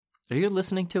Are you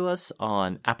listening to us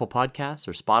on Apple Podcasts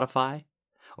or Spotify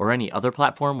or any other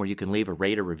platform where you can leave a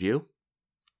rate or review?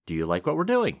 Do you like what we're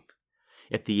doing?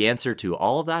 If the answer to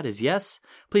all of that is yes,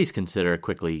 please consider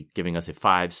quickly giving us a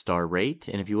 5-star rate.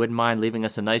 And if you wouldn't mind leaving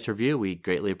us a nice review, we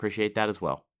greatly appreciate that as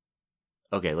well.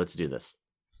 Okay, let's do this.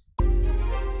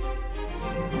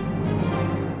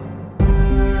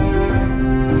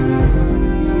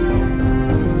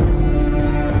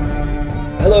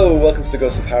 Hello, welcome to the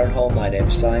Ghost of Harrenhal. My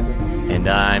name's Simon. And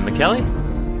I'm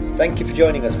McKelly. Thank you for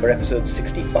joining us for episode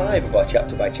 65 of our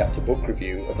chapter-by-chapter book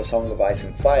review of the Song of Ice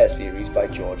and Fire series by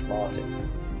George Martin.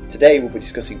 Today we'll be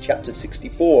discussing chapter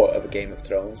 64 of A Game of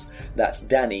Thrones. That's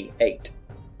Dany 8.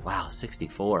 Wow,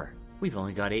 64. We've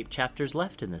only got 8 chapters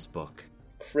left in this book.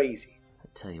 Crazy. I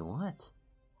tell you what.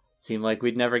 Seemed like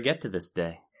we'd never get to this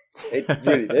day. It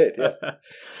really did, yeah.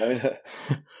 I mean,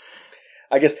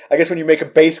 I guess when you make a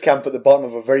base camp at the bottom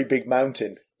of a very big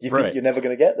mountain, you think you're never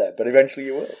going to get there, but eventually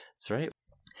you will. That's right.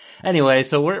 Anyway,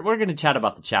 so we're going to chat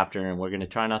about the chapter, and we're going to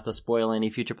try not to spoil any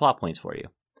future plot points for you.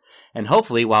 And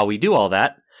hopefully, while we do all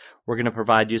that, we're going to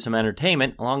provide you some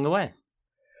entertainment along the way.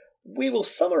 We will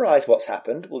summarise what's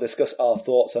happened, we'll discuss our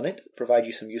thoughts on it, provide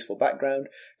you some useful background,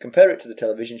 compare it to the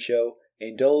television show,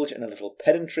 indulge in a little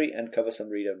pedantry, and cover some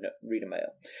reader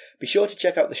mail. Be sure to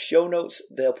check out the show notes.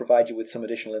 They'll provide you with some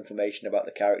additional information about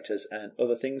the characters and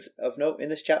other things of note in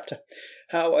this chapter.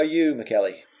 How are you,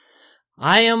 McKelly?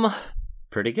 I am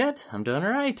pretty good. I'm doing all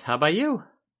right. How about you?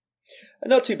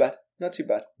 Not too bad. Not too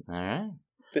bad. All right.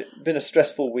 Been a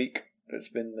stressful week. It's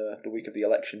been the week of the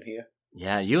election here.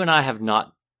 Yeah, you and I have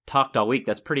not talked all week.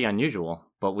 That's pretty unusual.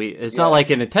 But it's not like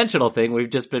an intentional thing. We've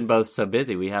just been both so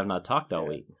busy. We have not talked all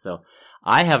week. So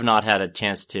I have not had a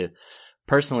chance to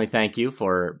personally thank you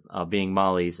for being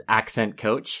Molly's accent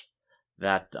coach.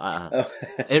 That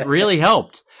it really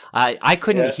helped. I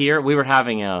couldn't hear. We were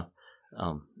having an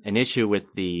issue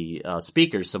with the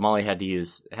speakers, so Molly had to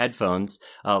use headphones.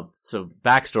 So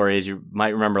backstory, as you might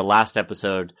remember last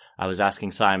episode, I was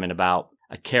asking Simon about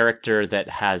a character that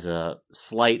has a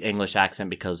slight English accent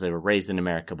because they were raised in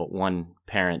America, but one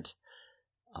parent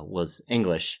was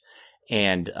English,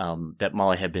 and that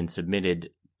Molly had been submitted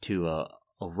to a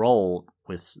role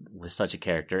with such a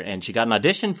character, and she got an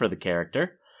audition for the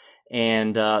character,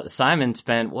 and Simon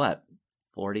spent,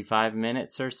 45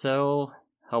 minutes or so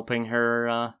helping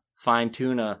her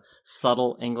fine-tune a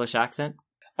subtle English accent?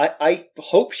 I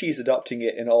hope she's adopting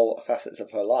it in all facets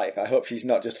of her life. I hope she's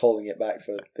not just holding it back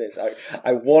for this.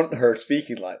 I want her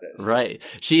speaking like this. Right.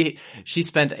 She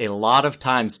spent a lot of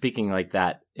time speaking like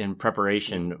that in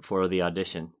preparation for the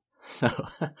audition. So,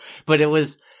 but it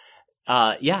was,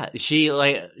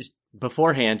 she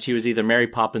beforehand, she was either Mary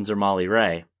Poppins or Molly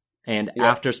Ray. And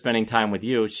after spending time with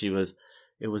you,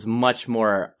 it was much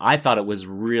more, I thought it was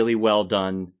really well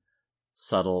done,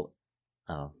 subtle,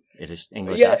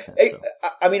 English accent. So.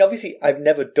 I mean, obviously, I've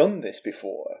never done this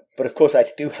before, but of course, I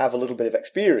do have a little bit of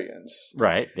experience.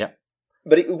 Right. Yeah.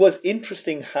 But it was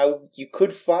interesting how you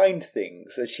could find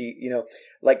things that she,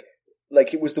 like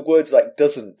it was the words like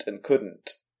doesn't and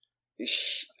couldn't.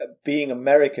 Being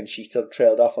American, she still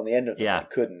trailed off on the end of it. Like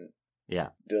couldn't. Yeah.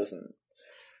 Doesn't.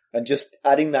 And just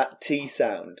adding that T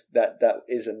sound, that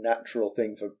is a natural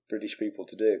thing for British people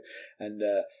to do, and.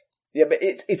 But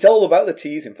it's all about the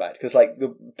T's, in fact, because like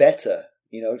the better,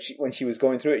 when she was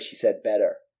going through it, she said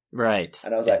better. Right.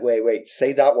 And I was like, wait,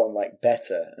 say that one like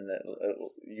better, and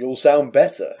you'll sound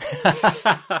better.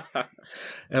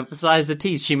 Emphasize the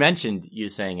T's. She mentioned you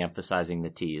saying emphasizing the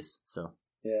T's, so.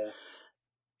 Yeah.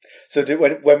 So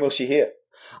when will she hear?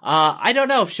 I don't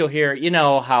know if she'll hear. You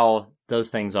know how those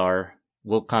things are.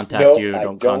 We'll contact you,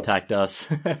 don't contact us.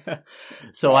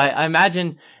 So I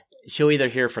imagine she'll either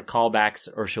hear for callbacks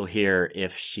or she'll hear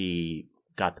if she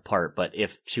got the part. But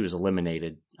if she was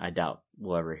eliminated, I doubt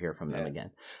we'll ever hear from them again.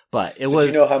 But it was.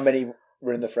 Do you know how many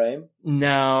were in the frame?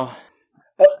 No.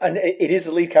 Oh, and it is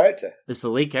the lead character. It's the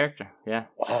lead character. Yeah.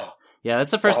 Wow. Yeah,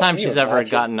 that's the first time she's ever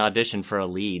gotten an audition for a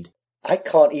lead. I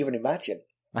can't even imagine.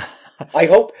 I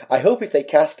hope if they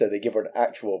cast her, they give her an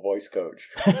actual voice coach.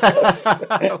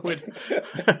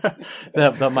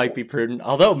 That might be prudent.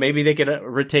 Although maybe they could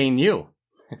retain you.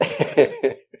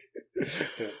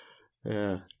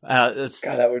 Yeah. God,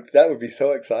 that would be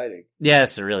so exciting.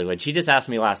 Yes, it really would. She just asked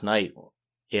me last night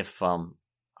if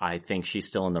I think she's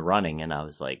still in the running, and I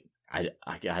was like, I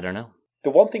don't know.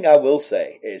 The one thing I will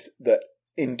say is that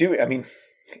in doing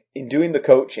the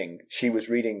coaching, she was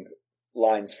reading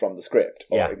lines from the script.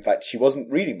 Or in fact, she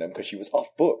wasn't reading them because she was off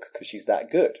book because she's that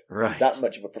good. Right. She's that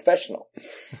much of a professional.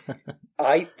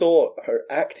 I thought her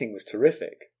acting was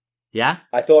terrific. Yeah?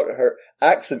 I thought her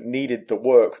accent needed the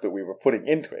work that we were putting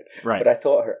into it. Right. But I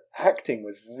thought her acting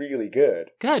was really good.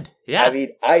 Good. Yeah. I mean,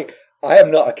 I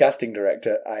am not a casting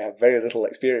director. I have very little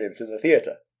experience in the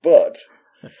theatre. But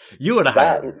you would have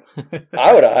hired her.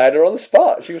 I would have hired her on the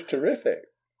spot. She was terrific.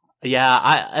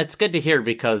 Yeah, it's good to hear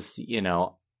because,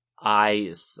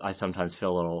 I sometimes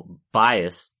feel a little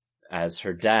biased as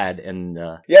her dad and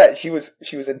yeah, she was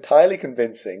entirely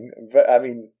convincing. But I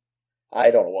mean,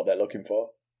 I don't know what they're looking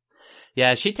for.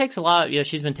 Yeah, she takes a lot.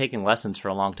 She's been taking lessons for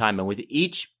a long time, and with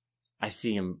each, I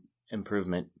see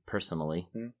improvement personally.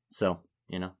 So,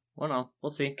 we'll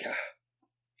see.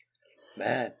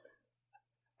 Man,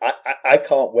 I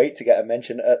can't wait to get a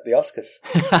mention at the Oscars.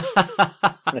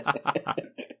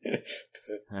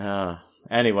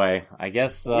 Anyway, I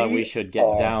guess we should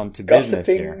get down to business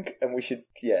here. And we should,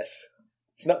 yes.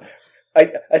 It's not.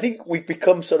 I think we've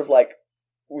become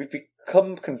we've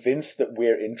become convinced that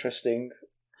we're interesting.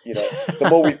 The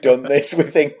more we've done this, we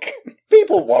think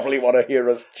people probably want to hear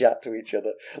us chat to each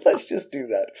other. Let's just do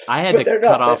that. I had to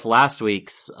cut off last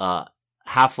week's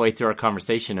halfway through our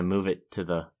conversation and move it to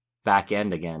the back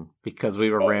end again because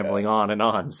we were rambling on and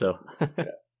on. So, yeah.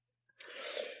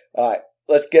 All right,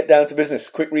 let's get down to business.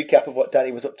 Quick recap of what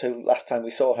Dany was up to last time we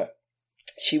saw her.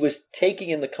 She was taking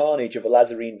in the carnage of a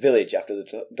Lazarene village after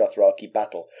the Dothraki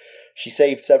battle. She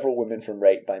saved several women from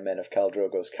rape by men of Khal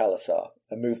Drogo's Khalasar,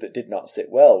 a move that did not sit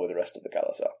well with the rest of the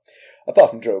Khalasar, apart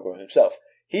from Drogo himself.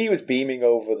 He was beaming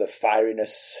over the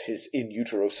fieriness his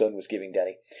in-utero son was giving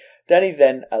Dany. Dany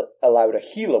then allowed a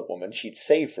healer woman she'd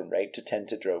saved from rape to tend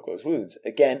to Drogo's wounds,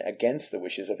 again against the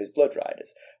wishes of his blood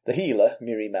riders. The healer,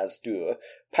 Mirri Maz Dur,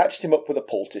 patched him up with a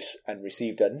poultice and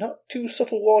received a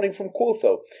not-too-subtle warning from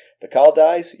Quotho. The Khal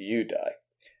dies, you die.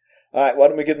 Alright, why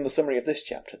don't we give them the summary of this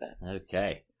chapter then?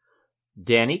 Okay.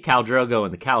 Dany, Khal Drogo,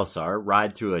 and the Khalasar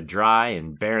ride through a dry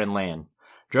and barren land.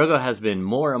 Drogo has been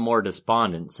more and more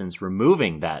despondent since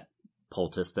removing that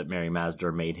poultice that Mirri Maz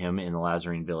Dur made him in the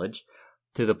Lazarene village,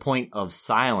 to the point of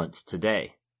silence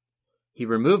today. He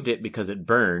removed it because it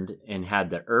burned and had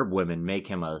the herb women make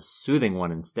him a soothing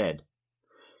one instead.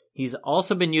 He's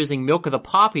also been using milk of the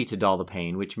poppy to dull the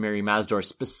pain, which Mirri Maz Dur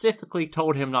specifically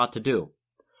told him not to do.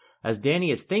 As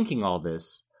Dany is thinking all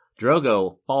this,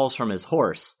 Drogo falls from his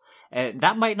horse, and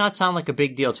that might not sound like a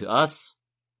big deal to us,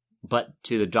 but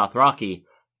to the Dothraki,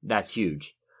 that's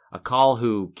huge. A Khal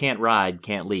who can't ride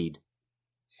can't lead.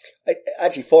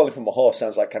 Actually, falling from a horse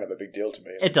sounds like kind of a big deal to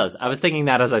me. It does. I was thinking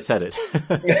that as I said it.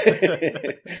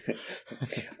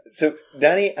 So,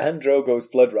 Dany and Drogo's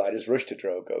blood riders rush to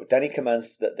Drogo. Dany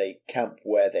commands that they camp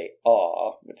where they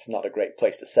are. It's not a great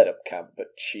place to set up camp, but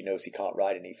she knows he can't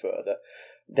ride any further.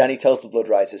 Dany tells the blood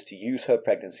riders to use her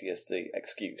pregnancy as the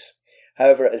excuse.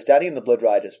 However, as Dany and the blood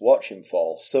riders watch him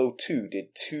fall, so too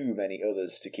did too many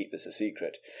others to keep this a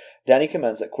secret. Dany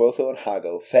commands that Quotho and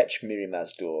Hago fetch Mirri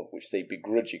Maz Dur, which they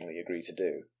begrudgingly agree to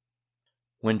do.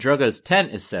 When Drogo's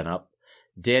tent is set up,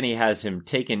 Dany has him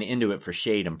taken into it for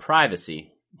shade and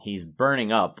privacy. He's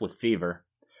burning up with fever.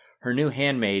 Her new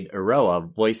handmaid, Eroa,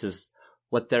 voices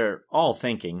what they're all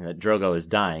thinking, that Drogo is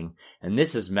dying, and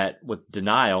this is met with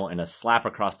denial and a slap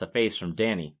across the face from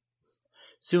Dany.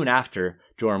 Soon after,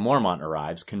 Jorah Mormont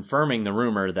arrives, confirming the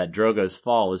rumor that Drogo's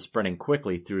fall is spreading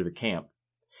quickly through the camp.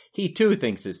 He too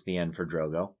thinks it's the end for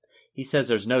Drogo. He says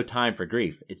there's no time for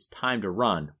grief. It's time to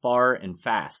run, far and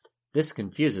fast. This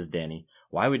confuses Dany.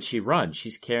 Why would she run?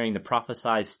 She's carrying the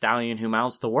prophesied stallion who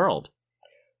mounts the world.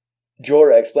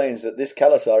 Jorah explains that this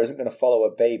Khalasar isn't going to follow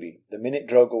a baby. The minute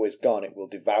Drogo is gone, it will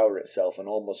devour itself and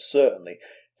almost certainly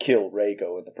kill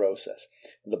Rhaego in the process.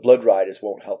 The Blood Riders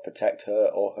won't help protect her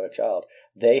or her child.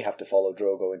 They have to follow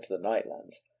Drogo into the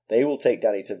Nightlands. They will take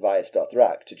Dany to Vaes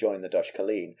Dothrak to join the Dosh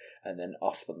Khaleen and then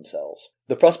off themselves.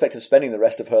 The prospect of spending the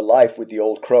rest of her life with the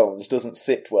old crones doesn't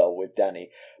sit well with Dany,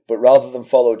 but rather than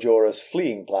follow Jorah's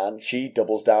fleeing plan, she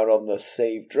doubles down on the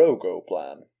Save Drogo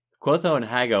plan. Quotho and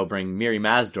Hago bring Mirri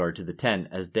Maz Dur to the tent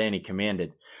as Dany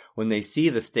commanded. When they see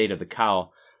the state of the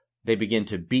cow, they begin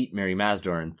to beat Mirri Maz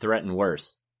Dur and threaten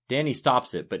worse. Dany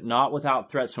stops it, but not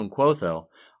without threats from Quotho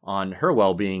on her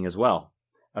well-being as well.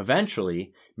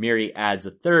 Eventually, Mirri adds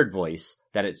a third voice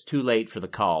that it's too late for the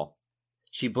call.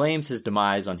 She blames his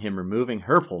demise on him removing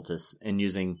her poultice and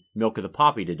using milk of the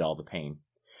poppy to dull the pain.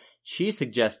 She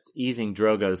suggests easing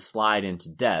Drogo's slide into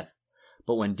death,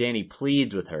 but when Dany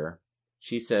pleads with her,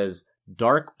 she says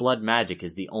dark blood magic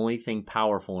is the only thing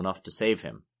powerful enough to save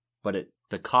him. But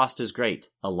the cost is great.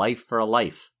 A life for a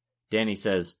life. Dany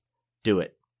says, do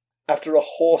it. After a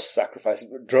horse sacrifice,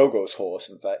 Drogo's horse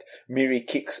in fact, Mirri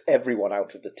kicks everyone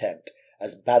out of the tent,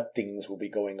 as bad things will be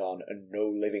going on and no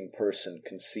living person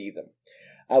can see them.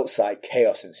 Outside,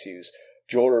 chaos ensues.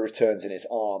 Jorah returns in his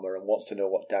armour and wants to know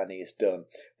what Dany has done.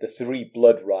 The 3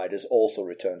 Blood Riders also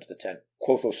return to the tent.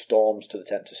 Quotho storms to the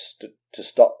tent to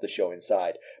stop the show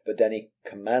inside, but Dany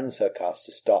commands her cast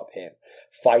to stop him.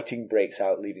 Fighting breaks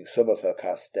out, leaving some of her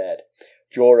cast dead.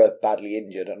 Jorah badly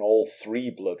injured and all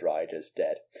 3 Blood Riders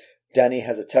dead. Dany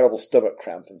has a terrible stomach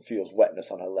cramp and feels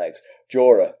wetness on her legs.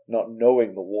 Jorah, not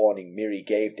knowing the warning Miri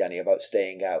gave Dany about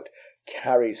staying out,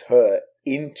 carries her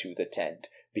into the tent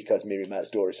because Miri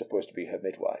Maz-Dor is supposed to be her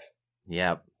midwife.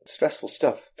 Yeah. Stressful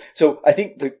stuff. So I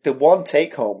think the one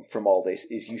take home from all this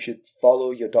is you should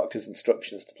follow your doctor's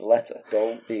instructions to the letter.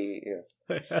 Don't be,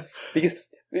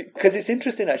 because it's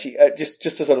interesting actually, just to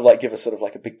sort of like give us sort of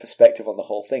like a big perspective on the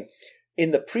whole thing.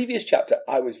 In the previous chapter,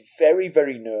 I was very,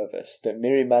 very nervous that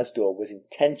Miri Maz-Dor was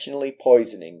intentionally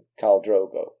poisoning Khal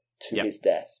Drogo to his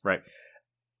death. Right.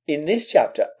 In this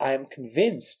chapter, I am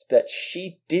convinced that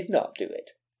she did not do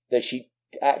it. That she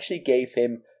actually gave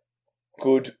him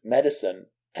good medicine,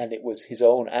 and it was his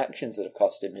own actions that have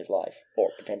cost him his life, or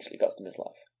potentially cost him his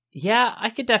life. Yeah, I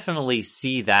could definitely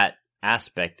see that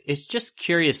aspect. It's just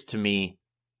curious to me.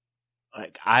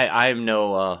 Like I'm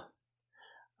no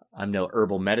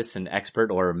herbal medicine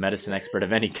expert or medicine expert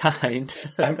of any kind.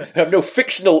 I'm no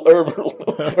fictional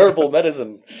herbal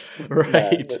medicine,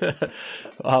 right?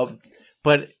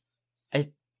 But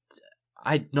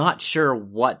I'm not sure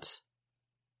what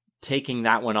taking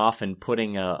that one off and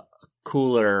putting a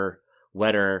cooler,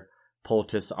 wetter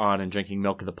poultice on and drinking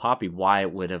milk of the poppy, why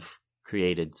it would have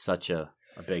created such a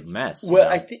big mess. Well,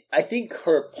 I think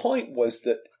her point was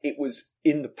that it was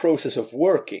in the process of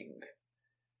working,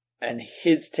 and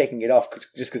his taking it off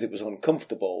just because it was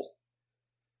uncomfortable.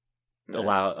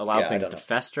 Allow things to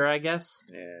fester, I guess.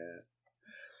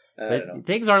 Yeah. I don't know.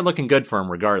 Things aren't looking good for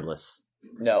him regardless.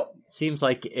 No. Seems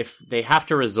like if they have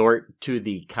to resort to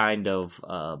the kind of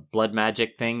blood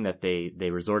magic thing that they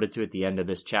resorted to at the end of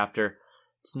this chapter,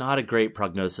 it's not a great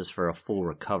prognosis for a full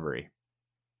recovery.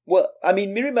 Well, I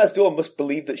mean, Miri Maz-Dor must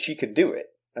believe that she can do it.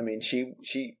 I mean, she,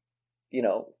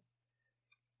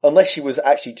 unless she was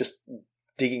actually just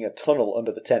digging a tunnel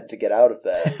under the tent to get out of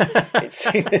there, it's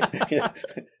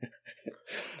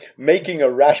making a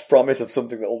rash promise of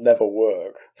something that will never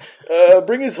work.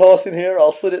 Bring his horse in here,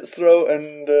 I'll slit its throat,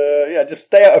 and just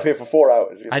stay out of here for 4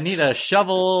 hours. I need a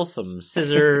shovel, some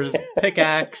scissors,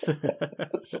 pickaxe.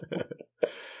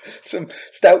 Some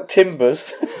stout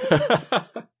timbers.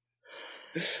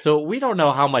 So we don't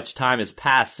know how much time has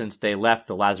passed since they left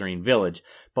the Lazarine village,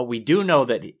 but we do know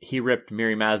that he ripped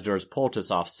Miri Maz-Dor's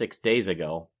poultice off 6 days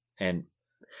ago, and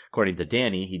according to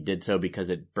Dany, he did so because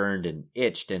it burned and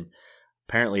itched, and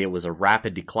apparently it was a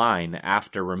rapid decline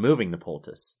after removing the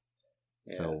poultice.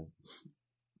 Yeah. So,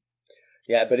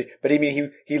 yeah, but I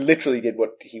mean, he literally did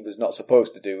what he was not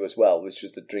supposed to do as well, which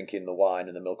was the drinking the wine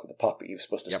and the milk of the poppy. He was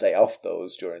supposed to stay off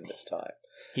those during this time.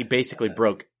 He basically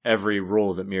broke every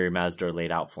rule that Miri Maz-Dor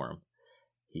laid out for him.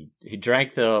 He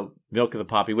drank the milk of the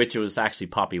poppy, which it was actually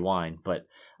poppy wine, but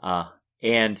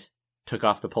and took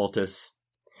off the poultice.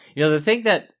 The thing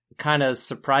that kind of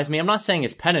surprised me, I'm not saying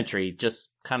his pedantry, just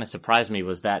kind of surprised me,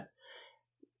 was that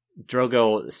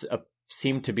Drogo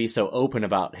seemed to be so open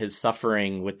about his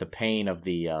suffering with the pain of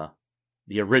the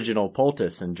original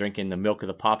poultice and drinking the milk of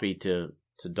the poppy to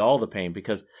dull the pain,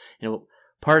 because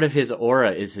part of his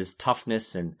aura is his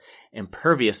toughness and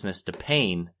imperviousness to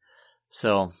pain.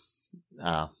 So,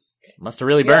 must have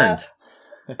really burned.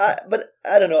 But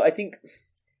I don't know. I think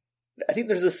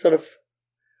there's a sort of.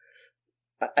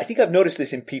 I think I've noticed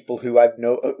this in people who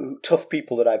tough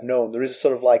people that I've known. There is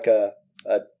sort of like a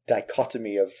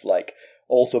dichotomy of like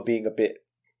also being a bit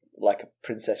like a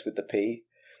princess with the pea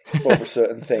over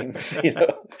certain things.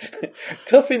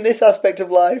 Tough in this aspect of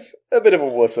life, a bit of a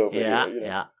wuss over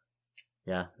here.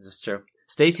 Yeah, that's true.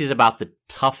 Stacy's about the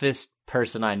toughest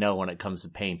person I know when it comes to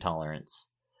pain tolerance.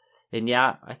 And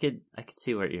yeah, I could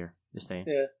see what you're saying.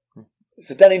 Yeah.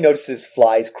 So Dany notices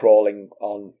flies crawling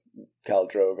on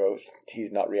Khal Drogo.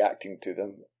 He's not reacting to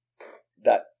them.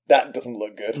 That doesn't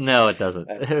look good. No, it doesn't.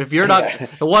 If you're not,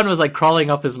 the one was like crawling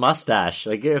up his mustache.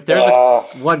 Like if there's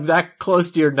one that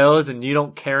close to your nose and you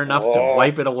don't care enough to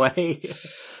wipe it away,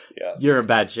 you're in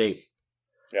bad shape.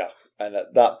 Yeah, and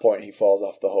at that point he falls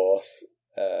off the horse.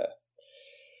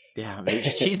 Yeah,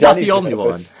 she's not the only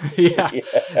one.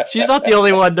 She's not the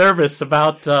only one nervous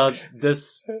about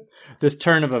this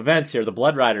turn of events here. The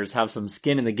Blood Riders have some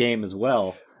skin in the game as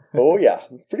well. Oh yeah,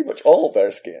 pretty much all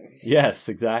their skin. Yes,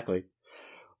 exactly.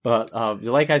 But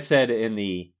like I said in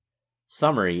the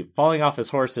summary, falling off his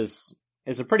horse is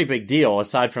a pretty big deal,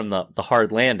 aside from the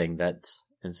hard landing that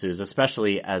ensues,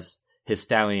 especially as his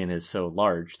stallion is so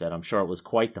large that I'm sure it was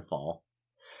quite the fall.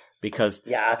 Because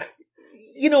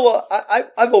You know what?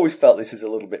 I've always felt this is a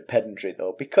little bit pedantry,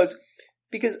 though, because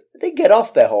they get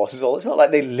off their horses all. It's not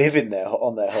like they live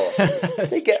on their horses.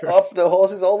 They get off their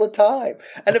horses all the time.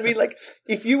 And I mean, like,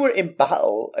 if you were in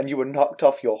battle and you were knocked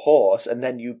off your horse and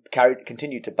then you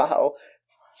continued to battle,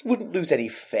 you wouldn't lose any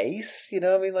face. You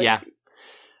know what I mean? Like, yeah.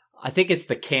 I think it's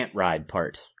the can't ride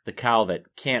part. The cow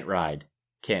that can't ride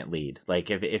can't lead.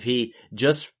 Like, if he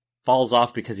just falls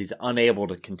off because he's unable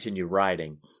to continue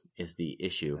riding is the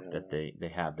issue that they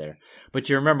have there. But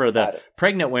you remember the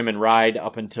pregnant women ride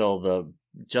up until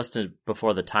just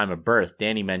before the time of birth.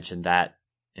 Dany mentioned that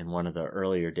in one of the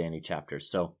earlier Dany chapters.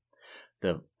 So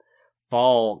the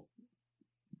fall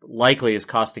likely is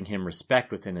costing him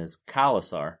respect within his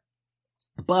Khalasar,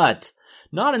 but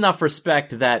not enough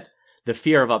respect that the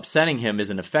fear of upsetting him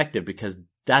isn't effective, because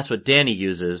that's what Dany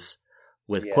uses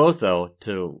with Quotho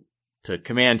to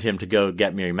command him to go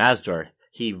get Mirri Mazdor.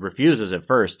 He refuses at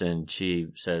first, and she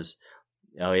says,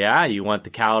 "Oh yeah, you want the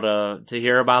cow to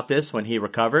hear about this when he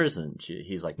recovers?" And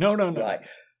he's like, "No." Right.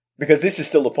 Because this is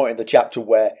still the point in the chapter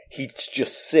where he's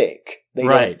just sick.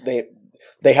 They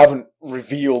haven't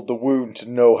revealed the wound to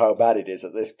know how bad it is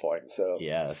at this point. So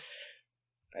yes.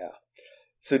 Yeah.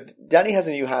 So Dany has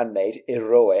a new handmaid,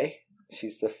 Eroe.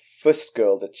 She's the first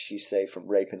girl that she saved from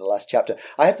rape in the last chapter.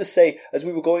 I have to say, as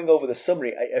we were going over the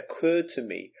summary, it occurred to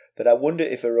me that I wonder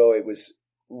if Eroe was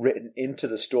written into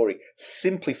the story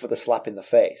simply for the slap in the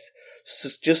face.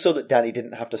 Just so that Dany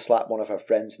didn't have to slap one of her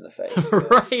friends in the face.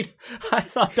 Right. I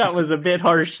thought that was a bit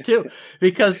harsh too,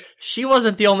 because she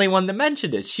wasn't the only one that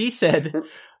mentioned it. She said,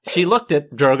 she looked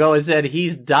at Drogo and said,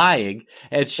 "He's dying,"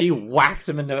 and she whacks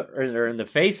him in the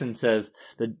face and says,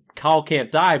 "The cow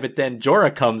can't die." But then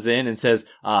Jorah comes in and says,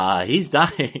 "He's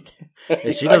dying,"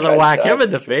 and she doesn't whack him in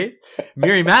the face.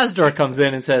 Mirri Mazdor comes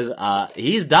in and says,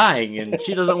 "He's dying," and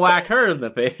she doesn't whack her in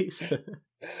the face.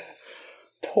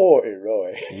 Poor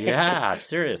Eroe. Yeah,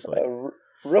 seriously.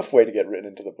 Rough way to get written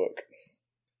into the book.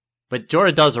 But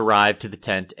Jorah does arrive to the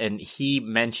tent, and he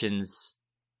mentions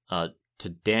to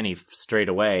Dany straight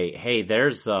away, "Hey,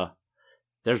 there's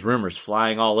rumors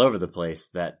flying all over the place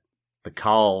that the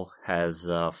Khal has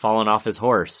fallen off his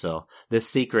horse, so this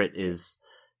secret is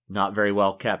not very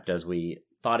well kept, as we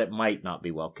thought it might not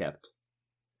be well kept."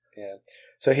 Yeah.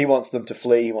 So he wants them to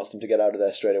flee, he wants them to get out of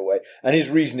there straight away. And his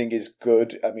reasoning is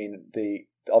good. I mean,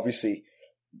 obviously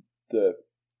the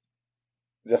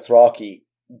Dothraki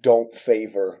don't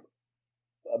favour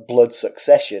blood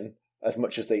succession as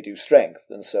much as they do strength,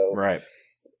 and so right.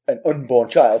 An unborn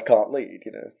child can't lead,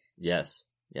 you know. Yes,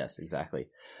 exactly.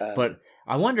 But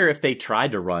I wonder if they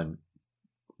tried to run,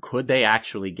 could they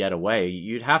actually get away?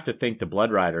 You'd have to think the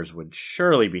Blood Riders would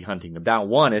surely be hunting them down.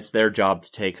 One, it's their job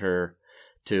to take her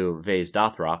to Vaes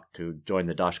Dothrak to join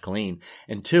the Dosh Khaleen,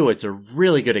 and two, it's a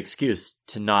really good excuse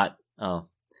to not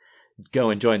go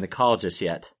and join the Khal just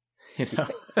yet. You know?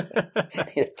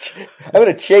 I'm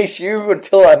going to chase you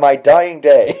until my dying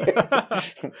day.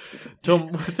 Till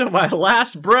my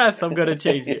last breath, I'm going to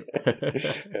chase you.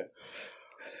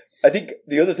 I think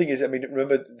the other thing is, I mean,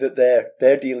 remember that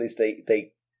their deal is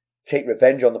they take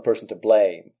revenge on the person to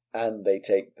blame, and they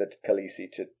take the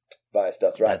Khaleesi to Vaes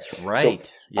Dothrak. That's right.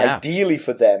 So yeah. Ideally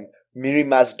for them, Mirri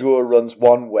Mazdor runs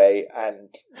one way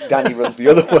and Dany runs the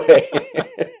other way.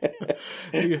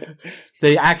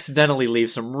 They accidentally leave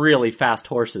some really fast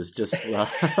horses just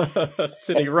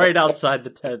sitting right outside the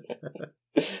tent.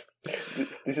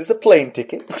 This is a plane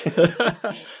ticket.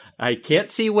 I can't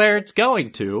see where it's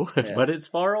going to, but it's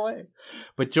far away.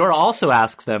 But Jorah also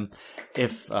asks them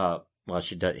if,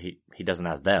 he doesn't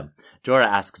ask them. Jorah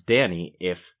asks Dany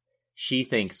if she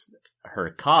thinks her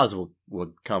cause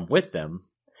would come with them.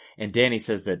 And Dany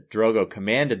says that Drogo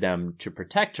commanded them to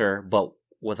protect her, but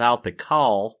without the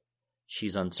call,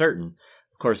 she's uncertain.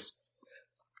 Of course,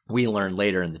 we learn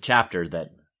later in the chapter that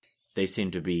they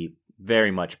seem to be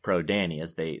very much pro Dany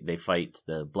as they fight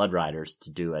the Blood Riders to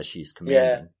do as she's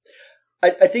commanding.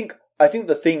 Yeah. I think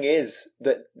the thing is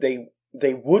that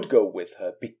they would go with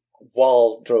her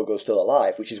while Drogo's still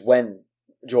alive, which is when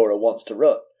Jorah wants to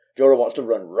run. Jorah wants to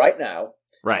run right now.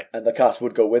 Right. And the cast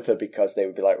would go with her because they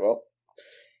would be like, well,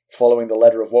 following the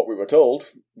letter of what we were told,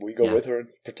 we go with her and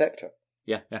protect her.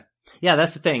 Yeah,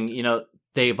 that's the thing. You know,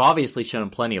 they've obviously shown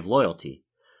plenty of loyalty,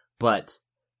 but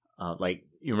like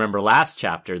you remember last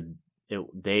chapter,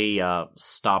 they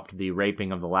stopped the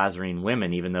raping of the Lazarene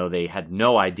women, even though they had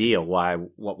no idea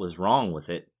what was wrong with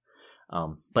it.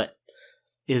 But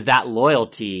is that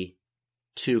loyalty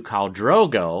to Khal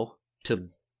Drogo to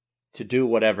do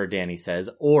whatever Dany says,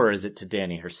 or is it to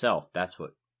Dany herself? That's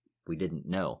what we didn't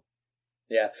know.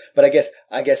 Yeah, but I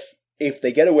guess if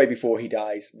they get away before he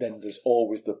dies, then there's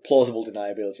always the plausible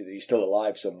deniability that he's still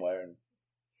alive somewhere, and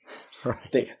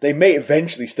Right. They may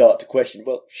eventually start to question,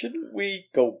 well, shouldn't we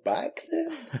go back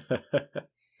then?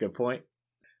 Good point.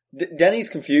 Dany's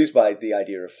confused by the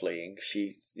idea of fleeing.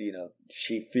 She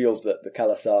feels that the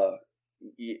Khalasar,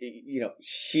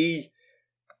 she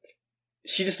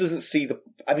just doesn't see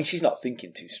she's not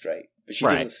thinking too straight, but she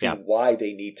doesn't see why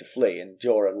they need to flee, and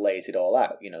Jorah lays it all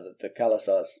out. The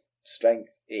Khalasar's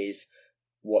strength is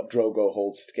what Drogo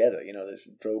holds together.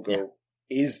 Drogo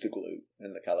is the glue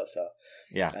in the Khalasar.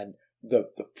 Yeah. And the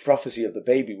prophecy of the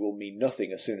baby will mean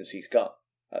nothing as soon as he's gone.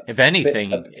 If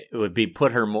anything, it would be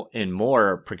put her in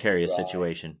more precarious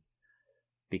situation,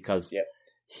 because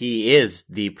he is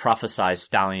the prophesied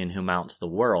stallion who mounts the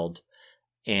world,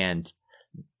 and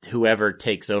whoever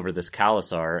takes over this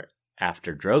Khalasar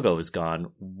after Drogo is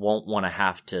gone won't want to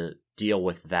have to deal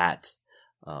with that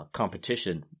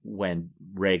competition when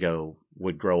Rhaego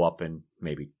would grow up and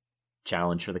maybe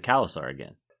challenge for the Khalasar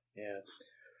again. Yeah.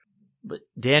 But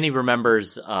Dany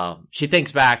remembers, she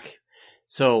thinks back.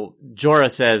 So Jorah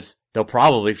says they'll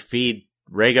probably feed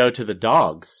Rhaego to the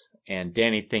dogs. And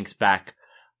Dany thinks back.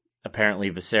 Apparently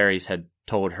Viserys had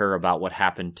told her about what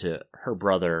happened to her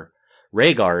brother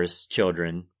Rhaegar's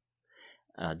children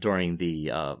during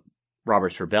the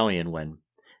Robert's Rebellion, when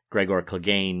Gregor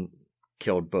Clegane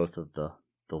killed both of the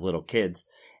little kids.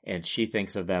 And she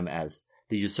thinks of them as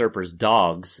the usurper's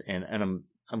dogs. And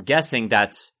I'm guessing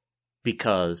that's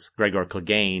because Gregor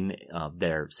Clegane,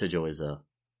 their sigil is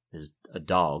a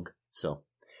dog. So,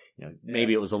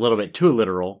 maybe it was a little bit too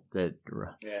literal that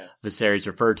Viserys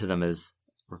referred to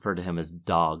him as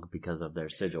dog because of their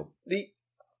sigil. The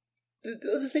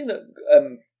other thing that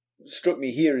struck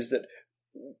me here is that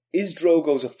is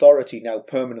Drogo's authority now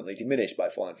permanently diminished by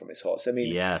falling from his horse? I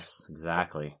mean, yes,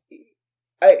 exactly.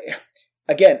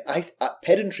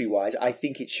 Pedantry-wise, I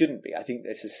think it shouldn't be. I think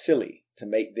this is silly to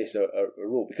make this a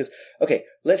rule, because, okay,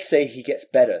 let's say he gets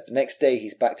better. The next day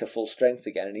he's back to full strength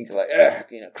again, and he's like,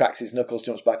 cracks his knuckles,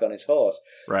 jumps back on his horse.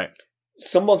 Right.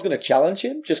 Someone's going to challenge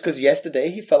him just because yesterday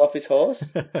he fell off his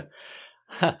horse?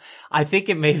 I think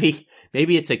maybe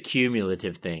it's a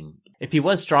cumulative thing. If he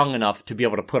was strong enough to be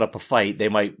able to put up a fight, they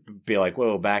might be like,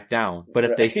 whoa, back down. But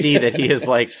if they see that he is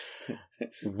like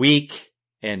weak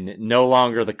and no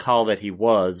longer the call that he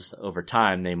was over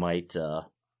time, they might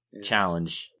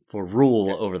challenge for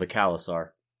rule over the Khalasar.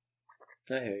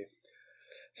 I hear you.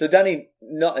 So Dany,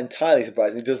 not entirely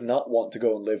surprisingly, does not want to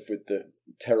go and live with the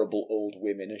terrible old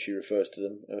women, as she refers to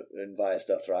them, in Vaes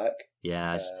Dothrak.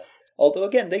 Yeah. Although,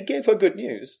 again, they gave her good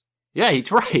news. Yeah,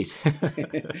 he's right.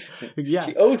 Yeah.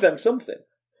 She owes them something.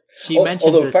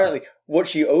 Although apparently what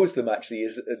she owes them actually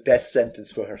is a death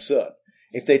sentence for her son.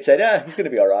 If they'd said, he's going to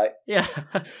be all right. Yeah.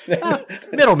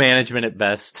 Middle management at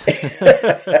best.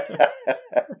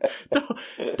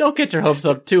 Don't get your hopes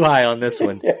up too high on this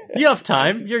one. You have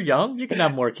time. You're young. You can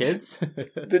have more kids.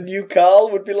 The new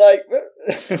Carl would be like,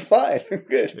 fine,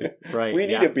 good. Right. We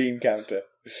need a bean counter.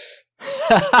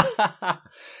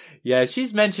 Yeah,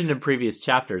 she's mentioned in previous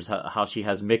chapters how she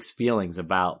has mixed feelings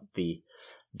about the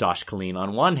Dosh Khaleen.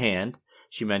 On one hand,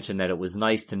 she mentioned that it was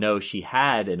nice to know she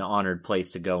had an honored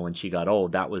place to go when she got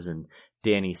old. That was in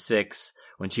Dany 6,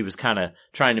 when she was kind of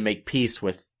trying to make peace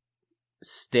with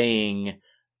staying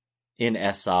in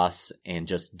Essos and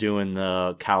just doing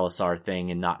the Khalasar thing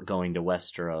and not going to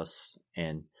Westeros.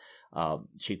 And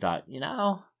she thought,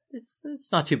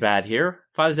 it's not too bad here.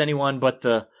 If I was anyone but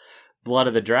the blood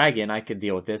of the dragon, I could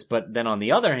deal with this. But then on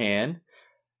the other hand,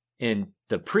 in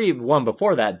the one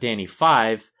before that, Dany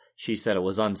 5, she said it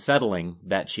was unsettling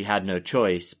that she had no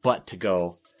choice but to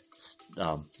go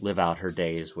live out her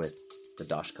days with the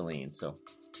Dosh Khaleen. So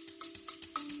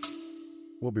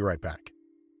we'll be right back.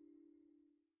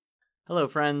 Hello,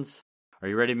 friends. Are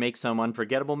you ready to make some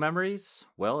unforgettable memories?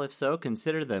 Well, if so,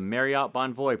 consider the Marriott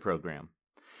Bonvoy program.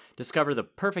 Discover the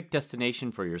perfect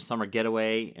destination for your summer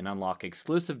getaway and unlock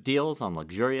exclusive deals on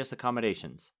luxurious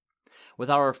accommodations. With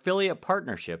our affiliate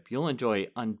partnership, you'll enjoy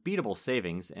unbeatable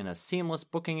savings and a seamless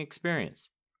booking experience.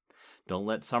 Don't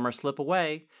let summer slip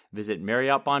away. Visit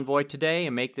Marriott Bonvoy today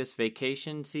and make this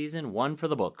vacation season one for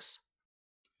the books.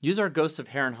 Use our Ghosts of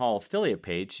Harrenhal affiliate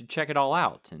page to check it all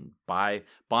out and buy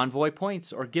Bonvoy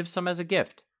points or give some as a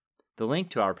gift. The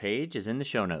link to our page is in the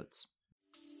show notes.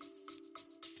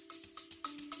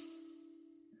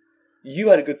 You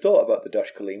had a good thought about the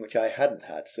Dosh Khaleen, which I hadn't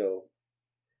had, so...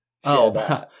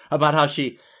 about how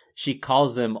she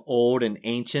calls them old and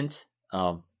ancient.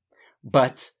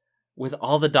 But with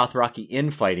all the Dothraki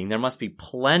infighting, there must be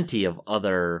plenty of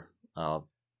other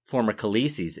former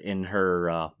Khaleesi's in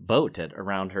her boat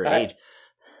around her age.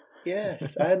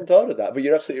 Yes, I hadn't thought of that, but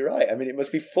you're absolutely right. I mean, it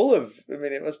must be full of...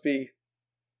 it must be...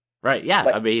 Right, yeah.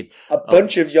 Like, I mean, a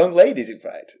bunch of young ladies, in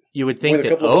fact. you would think with a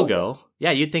that couple of Ogo,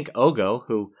 you'd think Ogo,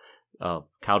 who Khal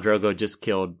Drogo just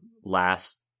killed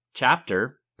last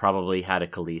chapter, probably had a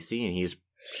Khaleesi, and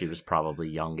she was probably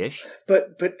youngish.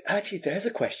 But actually, there's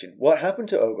a question. What happened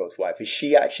to Ogo's wife? Is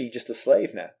she actually just a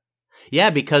slave now? Yeah,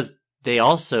 because they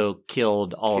also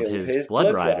killed all of his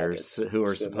blood riders who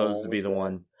are supposed to be the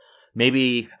one.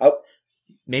 Maybe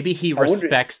he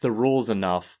respects the rules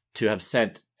enough to have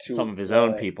sent some of his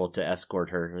own people to escort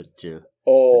her to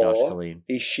Dosh Khaleen.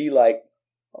 Is she like,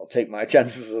 I'll take my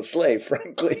chances as a slave,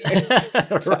 frankly.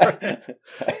 At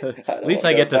least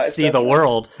I get to see the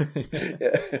world.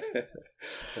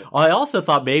 I also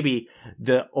thought maybe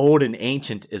the old and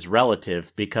ancient is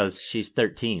relative because she's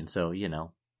 13, so,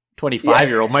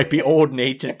 25-year-old might be old and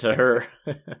ancient to her.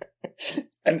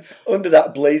 And under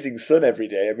that blazing sun every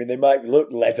day, I mean, they might look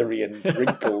leathery and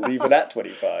wrinkled even at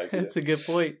 25. That's a good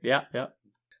point. Yeah.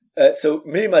 So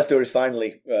Miri Mazdur is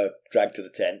finally dragged to the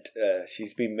tent.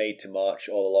 She's been made to march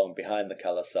all along behind the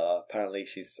Khalasar. Apparently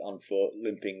she's on foot,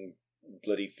 limping,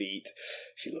 bloody feet.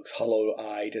 She looks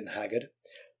hollow-eyed and haggard.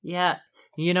 Yeah,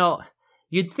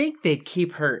 you'd think they'd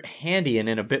keep her handy and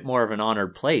in a bit more of an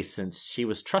honored place since she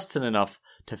was trusted enough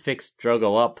to fix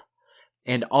Drogo up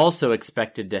and also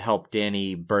expected to help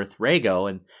Dany birth Rhaego.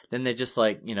 And then they just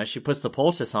she puts the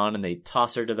poultice on and they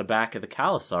toss her to the back of the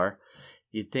Khalasar.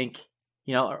 You'd think...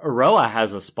 Aroa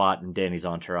has a spot in Dany's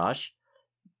entourage.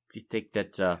 You think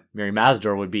that Miri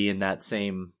Mazdur would be in that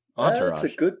same entourage?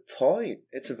 That's a good point.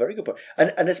 It's a very good point,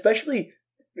 and especially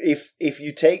if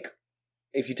you take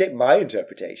my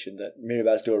interpretation that Miri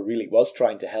Mazdur really was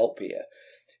trying to help here,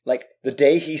 like the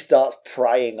day he starts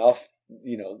prying off,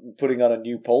 putting on a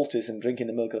new poultice and drinking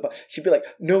the milk of the pot, she'd be like,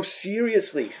 "No,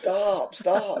 seriously, stop."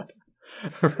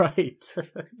 Right,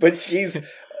 but she's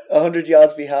 100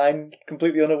 yards behind,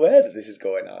 completely unaware that this is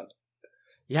going on.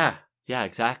 Yeah,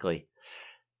 exactly.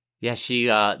 Yeah, she,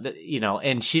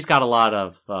 and she's got a lot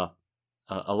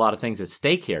of things at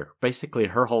stake here. Basically,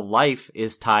 her whole life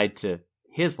is tied to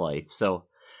his life. So,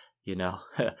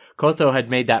 Kotho had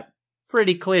made that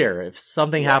pretty clear. If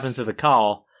something happens to the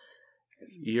Khal,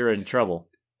 you're in trouble.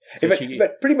 So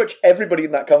but pretty much everybody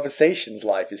in that conversation's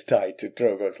life is tied to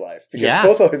Drogo's life. Because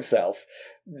Kotho himself,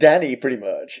 Dany pretty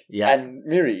much, and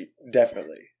Miri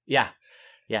definitely. Yeah.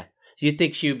 So you'd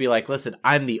think she would be like, listen,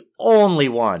 I'm the only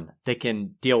one that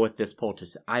can deal with this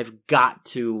poultice. I've got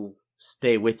to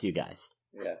stay with you guys.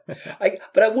 Yeah.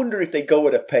 But I wonder if they go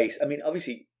at a pace. I mean,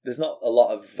 obviously, there's not a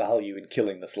lot of value in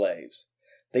killing the slaves.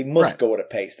 They must go at a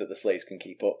pace that the slaves can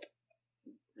keep up,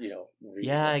 reasonably.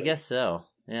 Yeah, I guess so.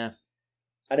 Yeah.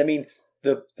 And I mean,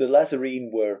 the Lazarene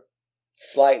were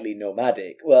slightly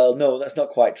nomadic. Well, no, that's not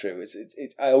quite true.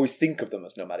 I always think of them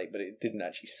as nomadic, but it didn't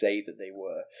actually say that they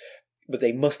were. But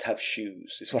they must have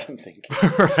shoes, is what I'm thinking.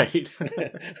 Right.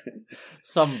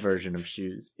 Some version of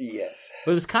shoes. Yes.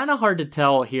 But it was kind of hard to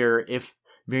tell here if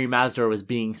Miri Mazdur was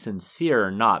being sincere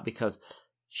or not, because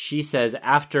she says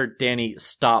after Dany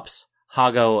stops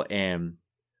Hago and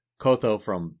Kotho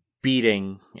from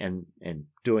beating and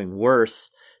doing worse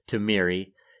to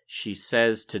Miri, she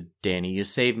says to Dany, "You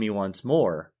saved me once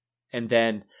more." And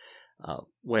then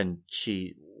when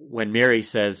Miri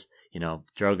says,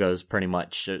 Drogo's pretty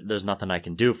much, there's nothing I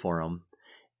can do for him,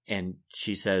 and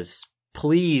she says,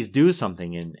 "Please do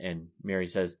something," and Miri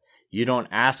says, "You don't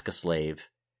ask a slave,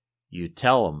 you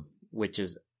tell him," which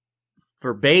is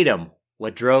verbatim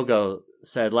what Drogo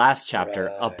said last chapter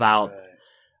about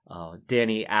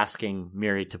Dany asking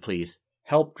Miri to please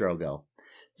help Drogo.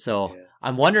 So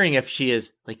I'm wondering if she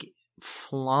is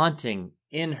flaunting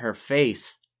in her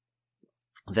face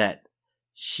that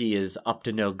she is up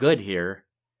to no good here,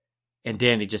 and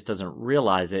Dany just doesn't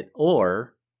realize it,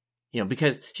 or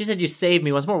because she said you saved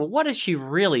me once more. Well, what is she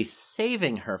really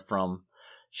saving her from?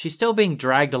 She's still being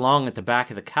dragged along at the back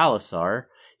of the Khalasar.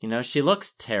 She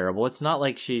looks terrible. It's not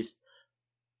like she's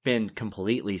been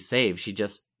completely saved. She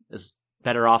just is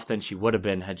better off than she would have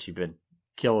been had she been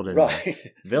killed in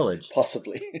the village.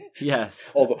 Possibly.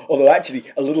 Yes. Although actually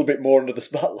a little bit more under the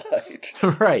spotlight.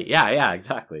 Right. Yeah,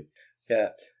 exactly. Yeah.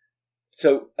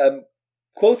 So,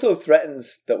 Quotho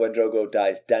threatens that when Drogo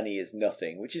dies, Dany is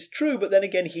nothing, which is true, but then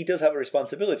again, he does have a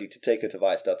responsibility to take her to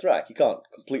Vaes Dothrak. You can't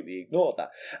completely ignore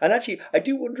that. And actually, I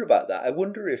do wonder about that. I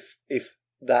wonder if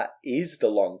that is the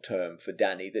long term for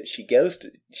Dany, that she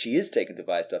is taken to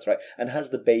Vaes Dothrak and has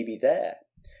the baby there.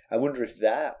 I wonder if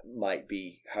that might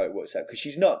be how it works out, because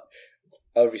she's not,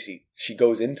 obviously, she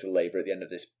goes into labour at the end of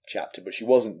this chapter, but she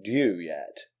wasn't due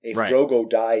yet. If Drogo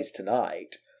dies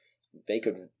tonight, they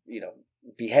could,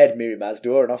 behead Miri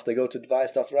Mazdur and off they go to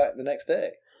Vaes Dothrak the next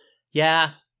day.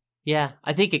 Yeah, Yeah,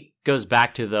 I think it goes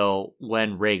back to, though,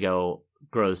 when Rhaego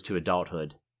grows to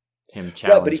adulthood, him challenging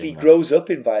Right, but if he them. grows up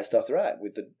in Vaes Dothrak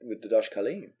with the Dosh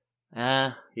Khaleen.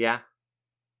 Yeah.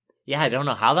 Yeah, I don't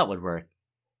know how that would work.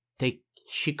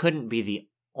 She couldn't be the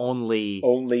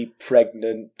only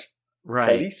pregnant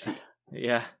right. Khaleesi.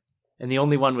 Yeah. And the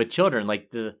only one with children.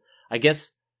 I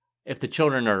guess if the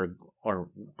children are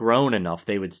grown enough,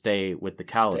 they would stay with the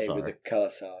Khalasar. Stay with the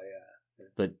Khalasar, yeah.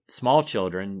 But small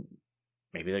children,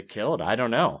 maybe they're killed. I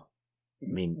don't know. I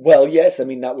mean, well, yes. I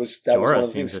mean, that was Jorah one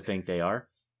seems to think they are.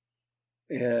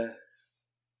 Yeah.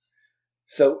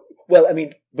 So, well, I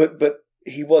mean, but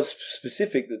he was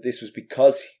specific that this was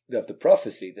because of the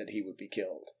prophecy that he would be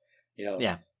killed.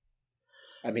 Yeah.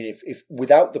 I mean, if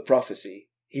without the prophecy,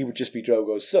 he would just be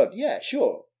Drogo's son. Yeah,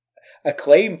 sure. A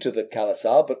claim to the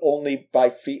Khalasar, but only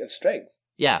by feat of strength.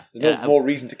 Yeah. There's no more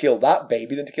reason to kill that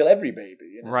baby than to kill every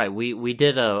baby. Right. We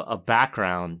did a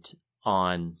background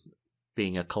on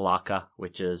being a Kalaka,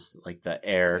 which is like the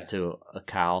heir to a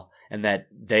cow, and that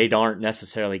they aren't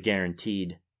necessarily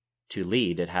guaranteed to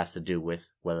lead. It has to do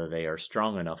with whether they are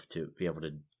strong enough to be able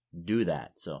to do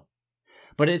that. So,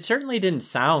 but it certainly didn't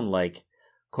sound like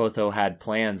Quotho had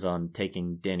plans on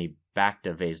taking Dany back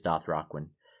to Vaes Dothrak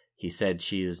when he said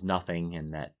she is nothing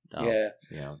and that, but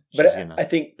I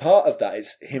think part of that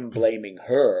is him blaming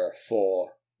her for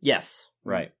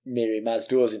Mirri Maz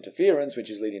Duur's interference, which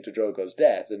is leading to Drogo's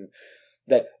death, and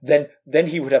then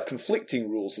he would have conflicting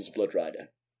rules as Blood Rider.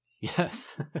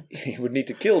 Yes. He would need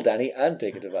to kill Dany and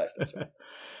take her to Vaes Dothrak.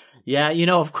 Yeah,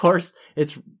 of course,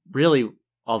 it's really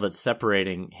all that's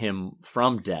separating him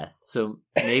from death. So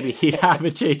maybe he'd have a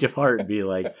change of heart and be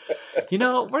like,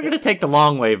 we're going to take the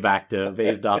long way back to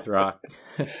Vaes Dothrak.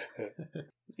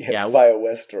 Via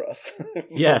Westeros.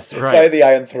 Yes, right. Via the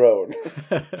Iron Throne.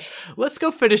 Let's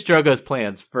go finish Drogo's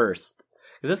plans first.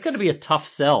 Because it's going to be a tough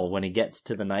sell when he gets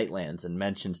to the Nightlands and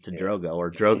mentions to Drogo.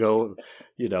 Or Drogo,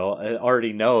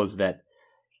 already knows that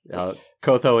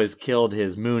Quotho has killed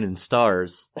his moon and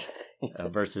stars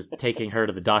versus taking her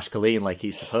to the Dosh Khaleen like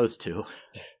he's supposed to.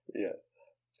 Yeah.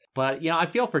 But, I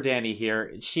feel for Dany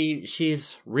here.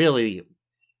 She's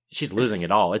losing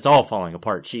it all. It's all falling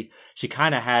apart. She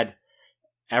kind of had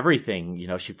everything.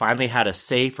 She finally had a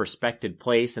safe, respected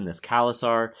place in this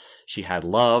Khalasar. She had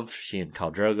love. She and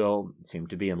Khal Drogo seemed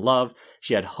to be in love.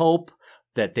 She had hope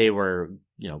that they were,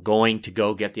 going to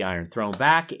go get the Iron Throne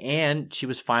back. And she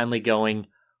was finally going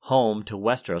home to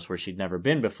Westeros where she'd never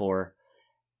been before.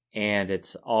 And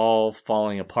it's all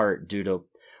falling apart due to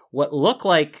what look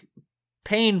like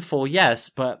painful, yes,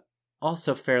 but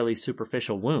also fairly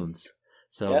superficial wounds.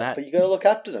 So but you got to look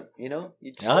after them, You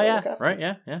just look after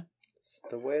them. Yeah. It's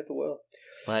the way of the world.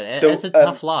 But it's a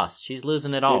tough loss. She's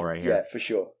losing it all right here. Yeah, for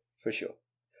sure.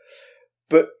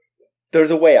 But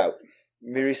there's a way out.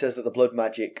 Mirri says that the blood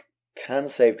magic can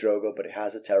save Drogo, but it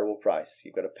has a terrible price.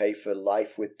 You've got to pay for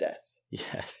life with death.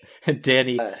 Yes. And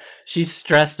Dany, she's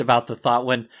stressed about the thought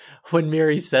when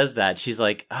Mirri says that. She's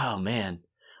like, oh man,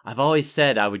 I've always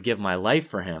said I would give my life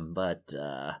for him, but,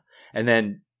 and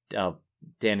then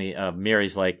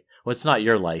Mirri's like, well, it's not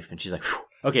your life. And she's like,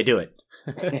 okay, do it.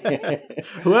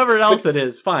 Whoever else it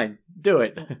is, fine, do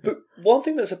it. But one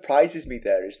thing that surprises me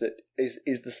there is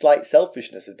the slight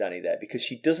selfishness of Dany there, because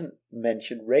she doesn't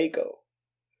mention Rhaego.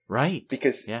 Right.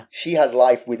 Because she has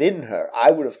life within her.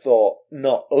 I would have thought,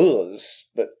 not us,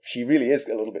 but she really is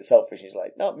a little bit selfish. She's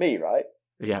like, not me, right?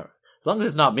 Yeah. As long as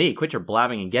it's not me, quit your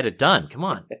blabbing and get it done. Come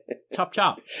on. Chop,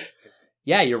 chop.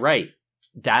 Yeah, you're right.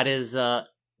 That is,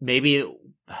 maybe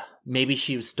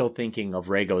she was still thinking of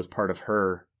Rhaego as part of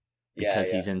her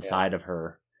because he's inside of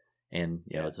her. And,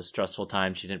 it's a stressful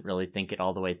time. She didn't really think it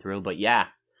all the way through. But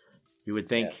you would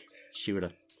think she would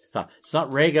have thought, it's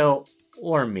not Rhaego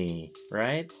or me,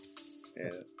 right?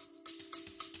 Yeah.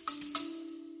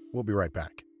 We'll be right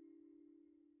back.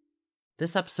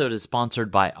 This episode is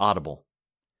sponsored by Audible.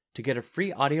 To get a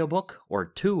free audiobook, or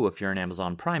 2 if you're an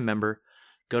Amazon Prime member,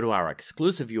 go to our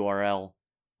exclusive URL,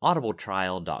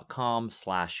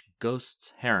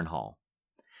 audibletrial.com/ghostsharrenhal.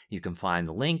 You can find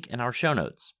the link in our show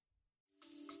notes.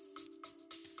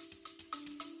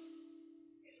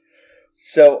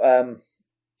 So,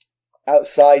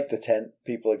 outside the tent,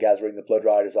 people are gathering. The Blood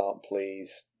Riders aren't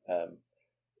pleased.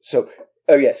 So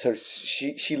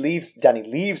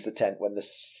Dany leaves the tent when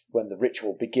the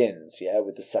ritual begins,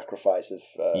 with the sacrifice of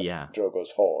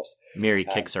Drogo's horse.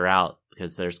 Mirri kicks her out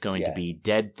because there's going to be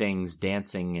dead things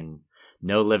dancing and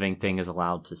no living thing is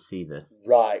allowed to see this.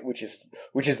 Right, which is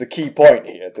the key point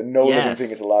here. The living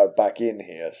thing is allowed back in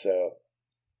here, so...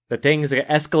 The things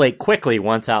escalate quickly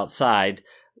once outside.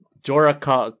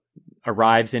 Jorah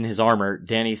arrives in his armor.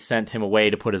 Dany sent him away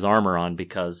to put his armor on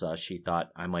because she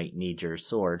thought, I might need your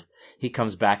sword. He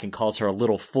comes back and calls her a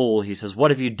little fool. He says,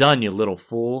 what have you done, you little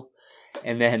fool?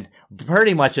 And then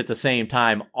pretty much at the same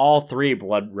time, all 3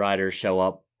 Blood Riders show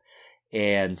up.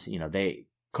 And,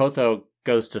 Quotho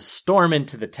goes to storm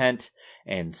into the tent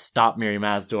and stop Mirri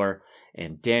Maz Dor.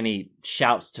 And Dany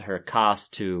shouts to her Khas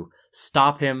to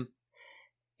stop him.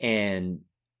 And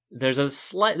there's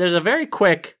a very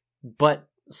quick but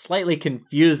slightly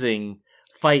confusing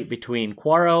fight between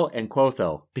Quaro and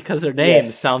Quotho because their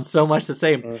names sound so much the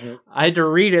same. Mm-hmm. I had to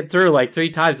read it through like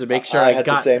 3 times to make sure I had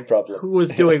got the same problem. Who was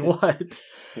doing what.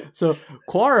 So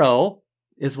Quaro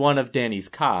is one of Dany's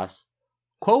Khas.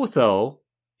 Quotho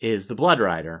is the Blood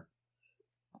Rider.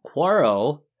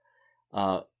 Quaro,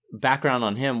 background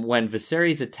on him, when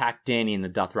Viserys attacked Dany in the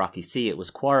Dothraki Sea, it was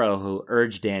Quaro who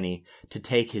urged Dany to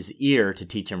take his ear to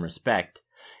teach him respect.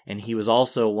 And he was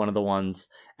also one of the ones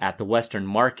at the Western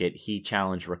Market. He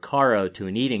challenged Ricardo to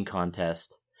an eating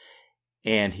contest,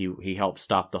 and he helped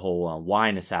stop the whole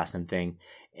wine assassin thing.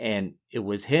 And it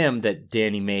was him that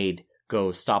Dany made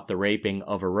go stop the raping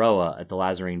of Aroa at the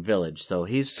Lazarine village. So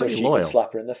he's pretty loyal. So she could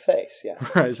slap her in the face, yeah.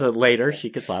 Right, so later she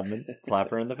could slap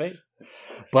her in the face.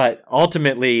 But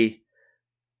ultimately,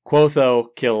 Quotho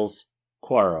kills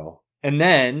Quaro. And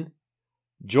then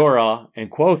Jorah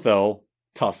and Quotho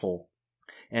tussle.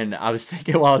 And I was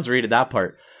thinking while I was reading that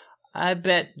part, I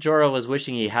bet Jorah was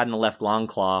wishing he hadn't left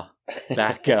Longclaw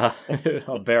back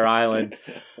on Bear Island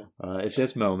at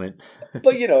this moment.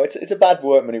 But, it's a bad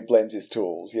workman who blames his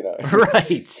tools,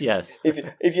 Right, yes.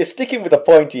 If you're sticking with a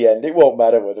pointy end, it won't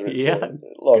matter whether it's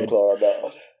Longclaw or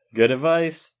not. Good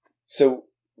advice. So,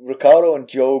 Ricardo and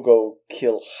Jogo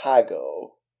kill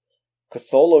Hago.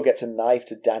 Cthulhu gets a knife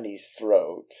to Dany's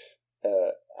throat.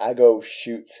 Ago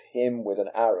shoots him with an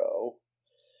arrow.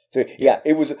 So,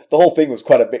 it was, the whole thing was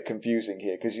quite a bit confusing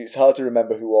here, because it's hard to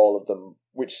remember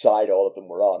which side all of them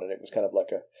were on, and it was kind of like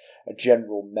a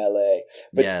general melee.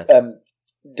 But,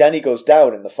 Dany goes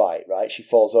down in the fight, right? She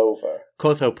falls over.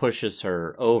 Quotho pushes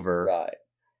her over. Right.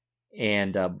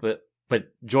 And,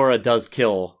 but Jorah does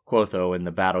kill Quotho in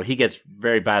the battle. He gets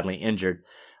very badly injured.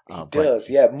 He does,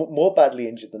 yeah. More badly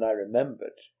injured than I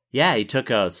remembered. Yeah, he took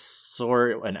a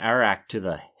sword, an arak to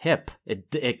the hip.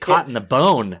 It caught in the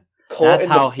bone. That's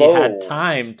how he had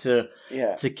time to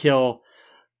kill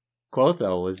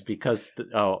Quotho, was because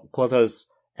Quotho's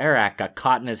arak got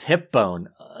caught in his hip bone.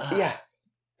 Yeah.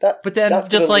 But then that's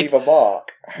just like leave a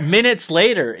mark. Minutes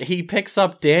later, he picks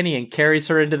up Dany and carries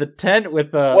her into the tent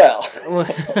with a...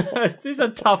 Well. He's a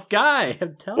tough guy,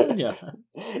 I'm telling you.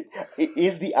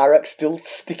 Is the arak still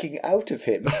sticking out of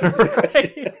him?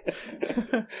 Right.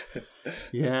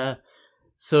 Yeah.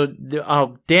 So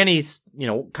Dany's,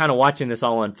 kind of watching this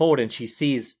all unfold, and she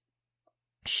sees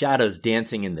shadows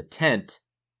dancing in the tent,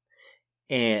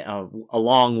 and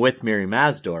along with Mirri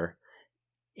Maz Dor,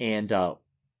 and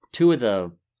 2 of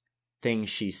the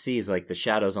things she sees, like the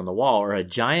shadows on the wall, are a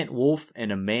giant wolf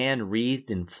and a man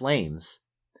wreathed in flames.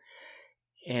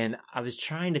 And I was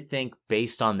trying to think,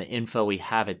 based on the info we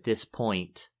have at this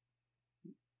point,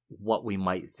 what we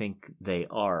might think they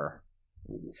are.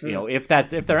 If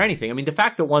they're anything. I mean, the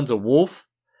fact that one's a wolf,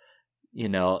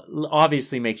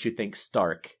 obviously makes you think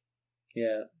Stark.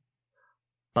 Yeah.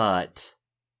 But,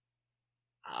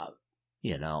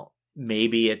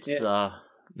 maybe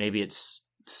it's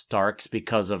Stark's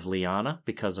because of Lyanna,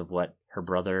 because of what her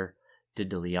brother did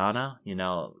to Lyanna,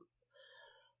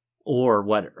 or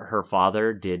what her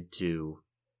father did to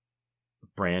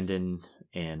Brandon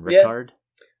and Rickard.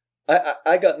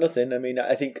 I got nothing. I mean,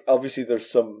 I think obviously there's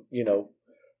some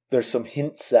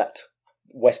hints at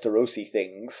Westerosi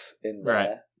things in there,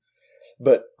 right.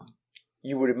 But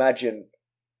you would imagine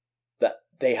that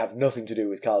they have nothing to do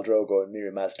with Khal Drogo and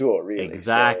Mirri Maz Dor, really.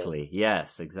 Exactly. So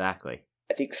yes, exactly.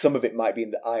 I think some of it might be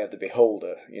in the eye of the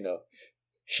beholder.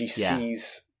 She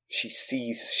sees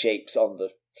shapes on the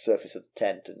surface of the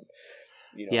tent, and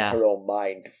her own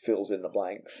mind fills in the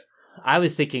blanks. I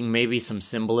was thinking maybe some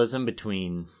symbolism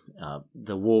between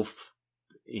the wolf,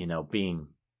 being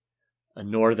a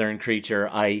northern creature,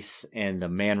 ice, and the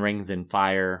man rings in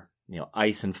fire,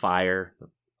 ice and fire,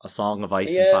 a song of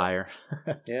ice and fire.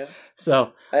 Yeah.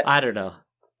 So I don't know.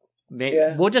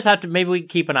 We'll just have to, maybe we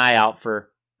keep an eye out for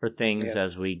things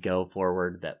as we go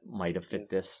forward that might have fit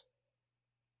this.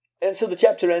 And so the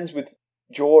chapter ends with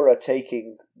Jorah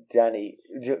taking Dany.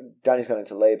 Dany's gone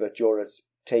into labour. Jorah's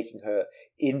taking her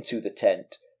into the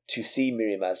tent to see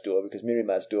Mirri Maz Dor, because Mirri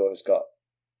Maz Dor has got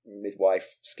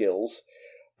midwife skills.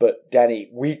 But Dany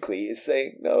weakly is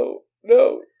saying, no,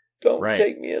 don't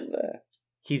take me in there.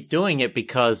 He's doing it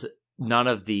because none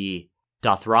of the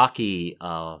Dothraki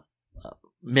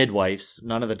midwives,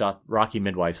 none of the Dothraki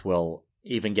midwives will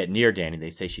even get near Dany. They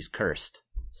say she's cursed.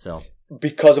 So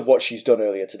because of what she's done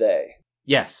earlier today.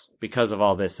 Yes, because of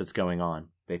all this that's going on.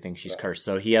 They think she's cursed.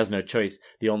 So he has no choice.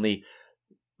 The only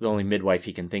midwife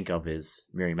he can think of is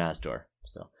Mirri Mazdor.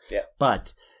 So yeah.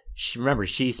 But remember,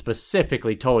 she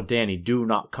specifically told Dany, do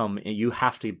not come in. You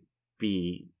have to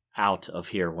be out of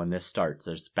here when this starts.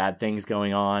 There's bad things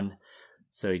going on.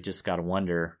 So you just got to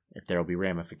wonder if there will be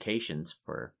ramifications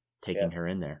for taking her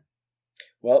in there.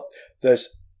 Well, there's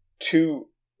two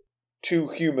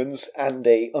humans and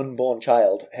a unborn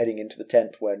child heading into the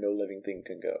tent where no living thing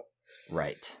can go.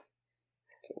 Right.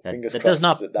 So that does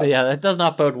not. That does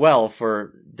not bode well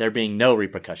for there being no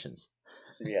repercussions.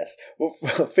 Yes. Well,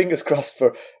 fingers crossed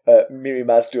for Mirri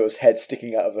Mazdor's head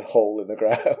sticking out of a hole in the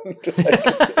ground.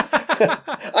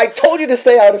 I told you to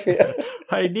stay out of here.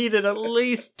 I needed at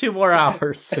least 2 more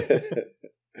hours.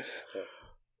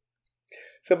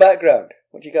 So background,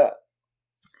 what you got?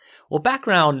 Well,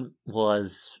 background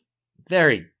was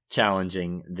very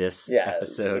challenging this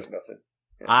episode. Nothing.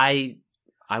 Yeah.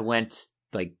 I went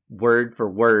like word for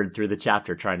word through the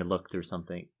chapter trying to look for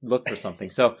something.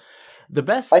 So the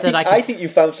best I think you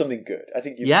found something good. I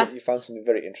think you found something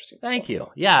very interesting. Thank you.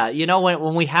 Yeah,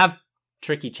 when we have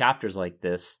tricky chapters like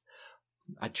this,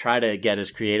 I try to get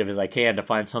as creative as I can to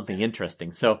find something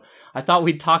interesting. So I thought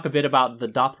we'd talk a bit about the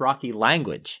Dothraki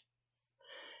language.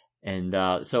 And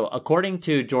so according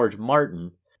to George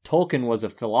Martin, Tolkien was a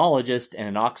philologist and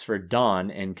an Oxford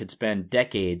Don and could spend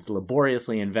decades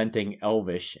laboriously inventing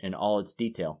Elvish in all its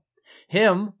detail.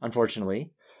 Him,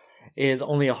 unfortunately, is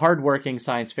only a hard-working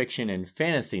science fiction and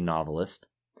fantasy novelist,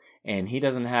 and he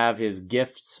doesn't have his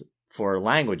gifts for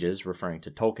languages, referring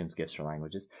to Tolkien's gifts for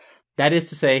languages. That is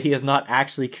to say, he has not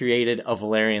actually created a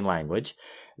Valyrian language.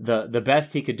 The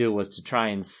best he could do was to try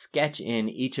and sketch in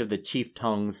each of the chief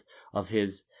tongues of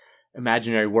his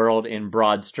imaginary world in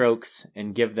broad strokes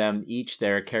and give them each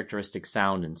their characteristic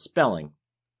sound and spelling.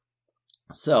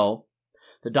 So,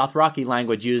 the Dothraki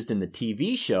language used in the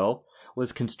TV show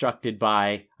was constructed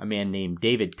by a man named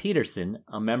David Peterson,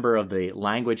 a member of the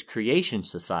Language Creation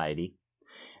Society.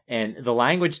 And the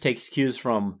language takes cues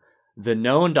from the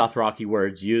known Dothraki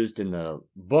words used in the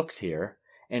books here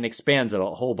and expands a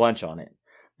whole bunch on it.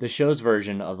 The show's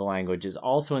version of the language is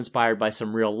also inspired by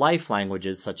some real-life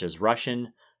languages such as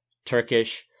Russian,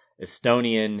 Turkish,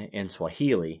 Estonian, and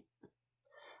Swahili.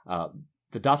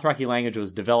 The Dothraki language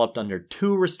was developed under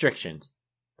 2 restrictions.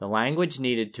 The language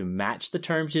needed to match the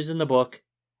terms used in the book,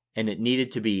 and it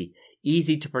needed to be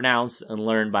easy to pronounce and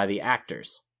learn by the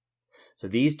actors. So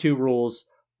these 2 rules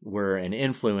were an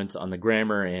influence on the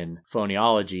grammar and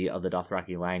phonology of the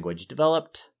Dothraki language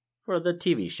developed for the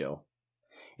TV show.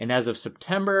 And as of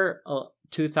September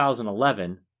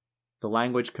 2011, the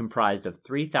language comprised of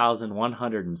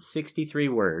 3,163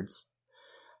 words.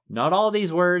 Not all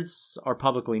these words are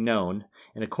publicly known,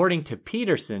 and according to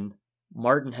Peterson,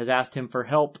 Martin has asked him for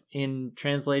help in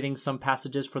translating some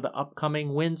passages for the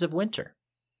upcoming Winds of Winter.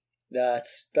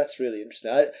 That's really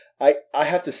interesting. I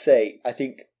have to say, I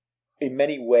think in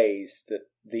many ways that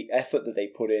the effort that they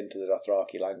put into the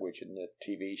Dothraki language in the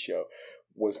TV show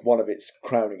was one of its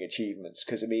crowning achievements.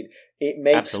 Because, I mean, it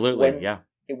makes...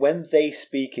 When they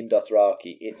speak in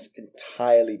Dothraki, it's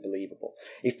entirely believable.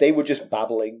 If they were just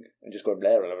babbling and just going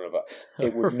blah, blah, blah, blah,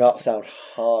 it would not sound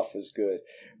half as good.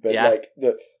 But like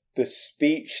the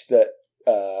speech that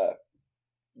Khal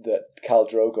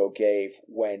Drogo gave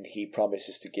when he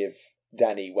promises to give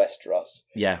Dany Westeros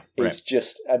is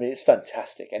just, I mean, it's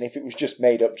fantastic. And if it was just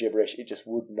made up gibberish, it just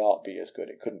would not be as good.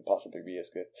 It couldn't possibly be as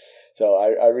good. So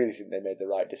I really think they made the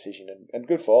right decision, and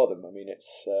good for them. I mean,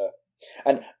 it's...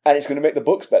 And it's going to make the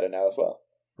books better now as well.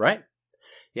 Right.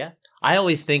 Yeah. I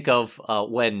always think of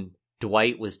when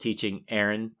Dwight was teaching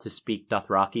Aaron to speak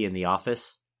Dothraki in the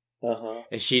office. Uh-huh.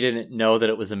 And she didn't know that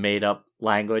it was a made-up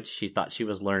language. She thought she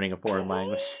was learning a foreign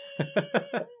language.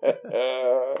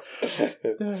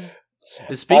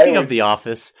 Speaking of The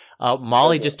Office,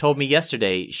 Molly just told me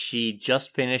yesterday she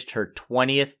just finished her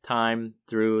 20th time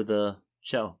through the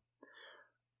show.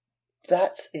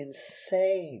 That's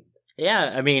insane.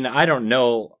 Yeah, I mean, I don't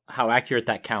know how accurate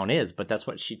that count is, but that's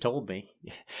what she told me.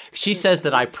 She says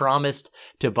that I promised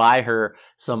to buy her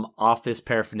some office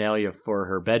paraphernalia for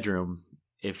her bedroom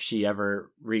if she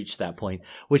ever reached that point,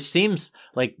 which seems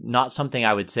like not something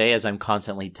I would say, as I'm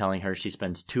constantly telling her she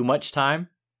spends too much time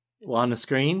on the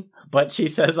screen, but she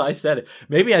says I said it.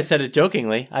 Maybe I said it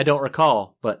jokingly. I don't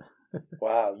recall, but...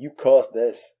 Wow, you caused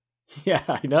this. Yeah,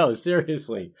 I know,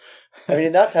 seriously. I mean,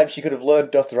 in that time, she could have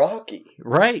learned Dothraki.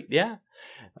 Right, yeah.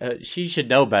 She should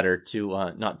know better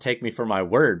to not take me for my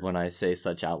word when I say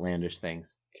such outlandish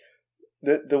things.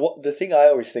 the thing I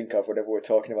always think of whenever we're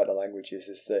talking about the languages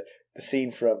is the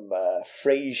scene from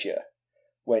Frasier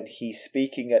when he's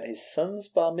speaking at his son's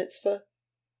bar mitzvah,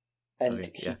 and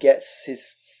he gets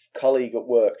his colleague at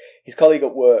work. His colleague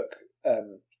at work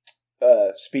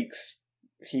speaks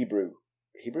Hebrew,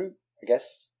 I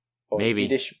guess, or maybe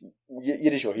Yiddish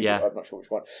or Hebrew. Yeah. I'm not sure which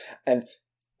one. And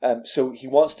so he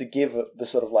wants to give the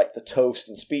sort of like the toast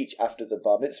and speech after the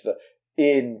bar mitzvah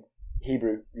in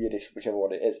Hebrew, Yiddish, whichever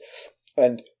one it is.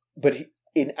 But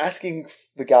in asking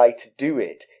the guy to do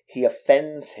it, he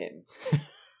offends him.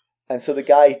 And so the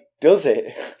guy does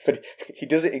it, but he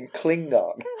does it in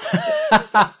Klingon.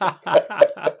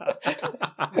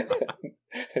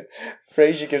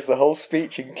 Frasier gives the whole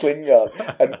speech in Klingon,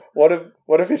 and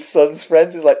one of his son's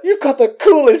friends is like, "You've got the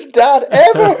coolest dad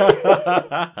ever."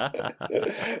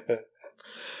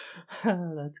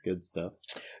 That's good stuff.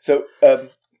 So,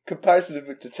 comparison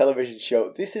with the television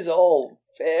show, this is all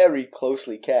very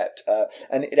closely kept,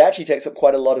 and it actually takes up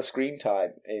quite a lot of screen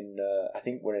time. I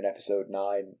think we're in episode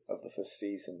 9 of the first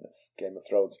season of Game of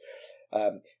Thrones.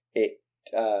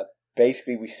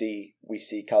 Basically we see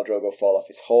Khal Drogo fall off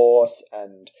his horse,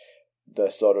 and the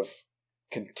sort of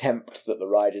contempt that the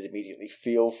riders immediately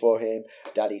feel for him.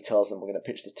 Daddy tells them, "We're going to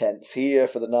pitch the tents here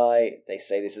for the night." They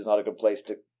say this is not a good place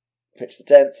to pitch the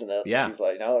tents, and she's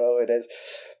like, "No, it is."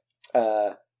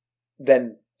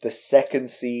 Then the second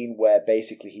scene where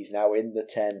basically he's now in the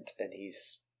tent and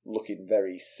he's looking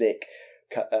very sick.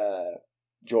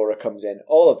 Jorah comes in.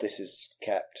 All of this is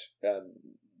kept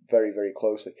very, very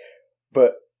closely.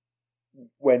 But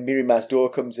when Mirri Maz Duur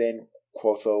comes in,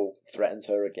 Quotho threatens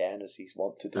her again, as he's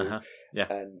wont to do.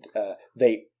 And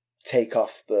they take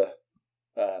off the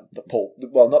not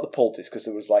the poultice, because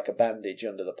there was like a bandage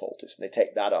under the poultice, and they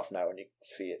take that off now, and you can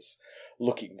see it's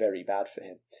looking very bad for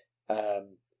him.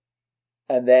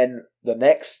 And then the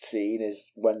next scene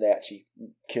is when they actually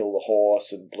kill the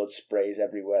horse and blood sprays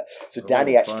everywhere. So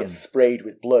Dany actually gets sprayed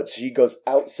with blood. So she goes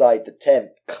outside the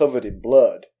tent covered in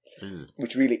blood,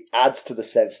 which really adds to the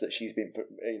sense that she's been,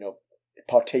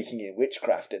 partaking in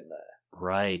witchcraft in there.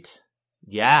 Right.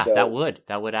 Yeah, so, that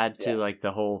would add to like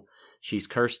the whole she's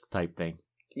cursed type thing.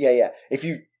 Yeah. If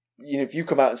you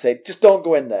come out and say, just don't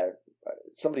go in there,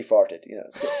 somebody farted,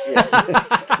 So,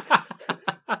 yeah.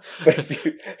 But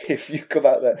if you come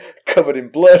out there covered in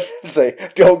blood and say,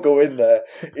 don't go in there,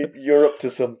 you're up to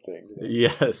something.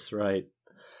 Yes, right.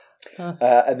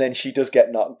 And then she does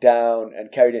get knocked down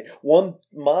and carried in. One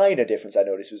minor difference I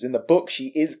noticed was in the book, she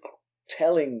is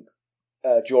telling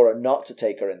Jorah not to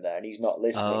take her in there, and he's not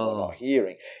listening or not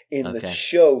hearing. In the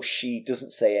show, she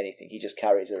doesn't say anything. He just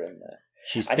carries her in there.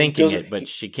 She's thinking it, but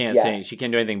she can't say. She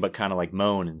can't do anything but kind of like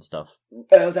moan and stuff.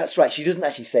 Oh, that's right. She doesn't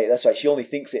actually say it. That's right. She only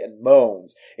thinks it and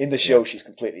moans. In the show, she's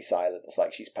completely silent. It's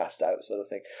like she's passed out, sort of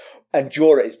thing. And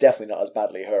Jorah is definitely not as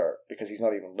badly hurt because he's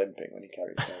not even limping when he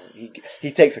carries her.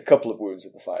 He takes a couple of wounds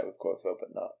in the fight with Quotho,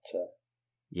 but not.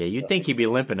 Yeah, you'd think he'd be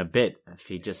limping a bit if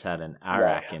he just had an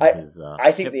arak in his.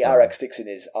 I think the arak sticks in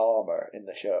his armor in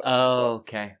the show. Oh,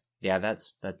 okay. Yeah,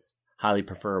 that's highly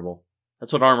preferable.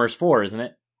 That's what armor's for, isn't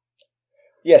it?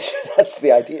 Yes, that's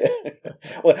the idea.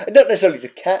 Well, not necessarily to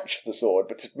catch the sword,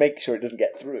 but to make sure it doesn't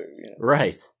get through.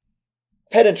 Right.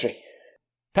 Pedantry.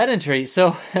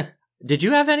 So, did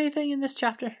you have anything in this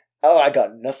chapter? Oh, I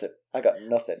got nothing.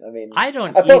 I mean, I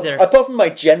don't either. Apart from my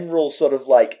general sort of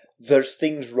like, there's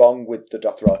things wrong with the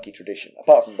Dothraki tradition.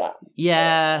 Apart from that.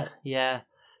 Yeah.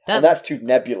 And that's too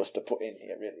nebulous to put in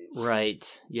here, really.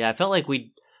 Right. Yeah, I felt like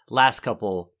last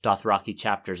couple Dothraki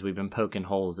chapters, we've been poking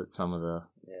holes at some of the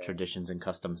traditions and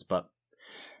customs, but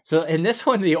so in this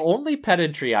one, the only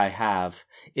pedantry I have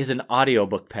is an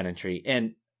audiobook pedantry,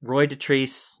 and Roy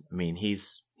Dotrice, I mean,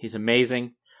 he's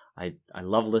amazing. I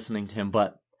love listening to him,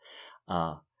 but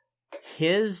the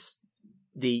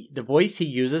voice he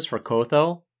uses for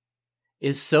Quotho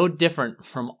is so different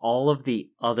from all of the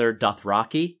other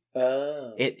Dothraki.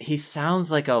 He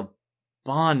sounds like a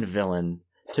Bond villain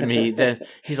to me. Then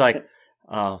he's like,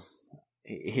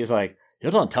 "You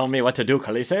don't tell me what to do,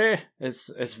 Khaleesi."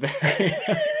 It's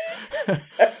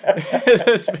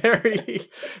very,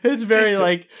 it's very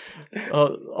like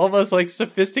almost like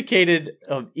sophisticated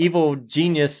evil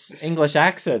genius English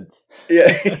accent.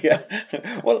 Yeah.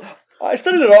 Well, I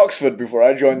studied at Oxford before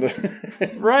I joined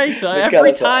the right.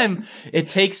 Every time it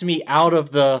takes me out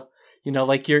of the,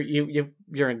 like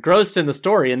you're engrossed in the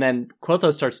story, and then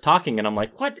Quotho starts talking, and I'm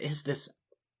like, what is this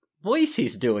voice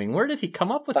he's doing? Where did he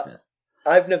come up with this?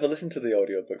 I've never listened to the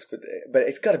audiobooks, but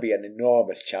it's got to be an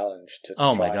enormous challenge to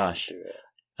try my gosh.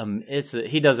 And do it.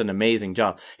 He does an amazing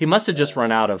job. He must have just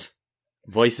run out of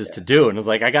voices to do, and was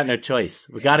like, I got no choice.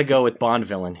 We got to go with Bond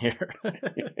villain here.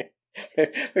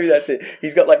 Maybe that's it.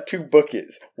 He's got like two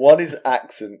buckets. One is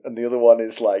accent, and the other one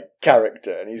is like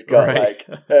character. And he's got like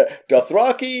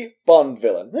Dothraki Bond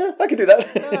villain. I can do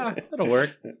that. That'll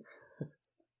work.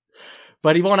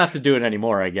 But he won't have to do it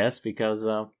anymore, I guess, because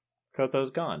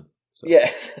Kotho's gone. So.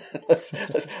 Yes,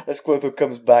 as Quotho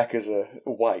comes back as a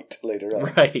white later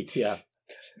on. Right. Yeah.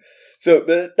 So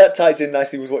that ties in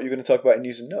nicely with what you're going to talk about in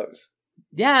news and notes.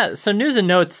 Yeah. So news and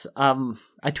notes.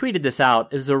 I tweeted this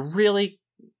out. It was a really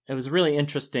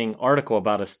interesting article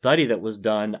about a study that was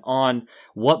done on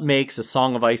what makes A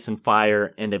Song of Ice and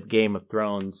Fire and of Game of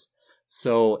Thrones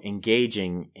so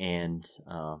engaging and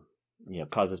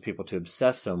causes people to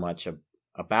obsess so much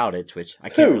about it, which I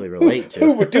can't really relate to.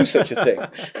 Who would do such a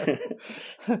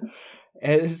thing?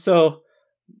 And so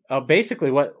basically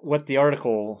what the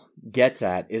article gets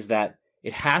at is that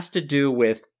it has to do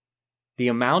with the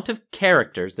amount of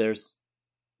characters. There's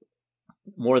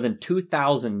more than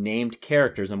 2,000 named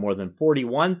characters and more than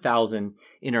 41,000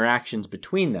 interactions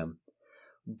between them.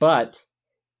 But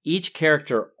each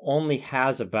character only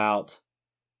has about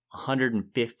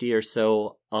 150 or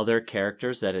so other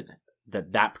characters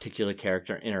that particular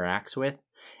character interacts with.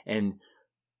 And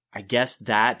I guess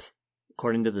that,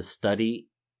 according to the study,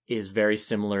 is very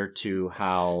similar to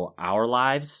how our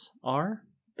lives are.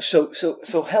 So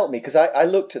help me, because I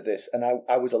looked at this and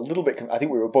I was a little bit, I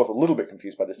think we were both a little bit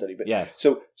confused by the study, but yes.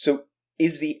 So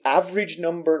is the average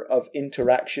number of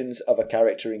interactions of a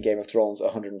character in Game of Thrones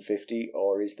 150,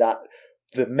 or is that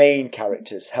the main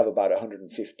characters have about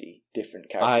 150 different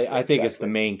characters? I think it's the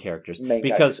main characters.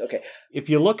 Because okay. If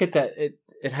you look at that,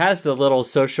 it has the little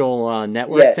social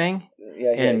network thing.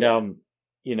 And,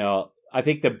 I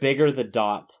think the bigger the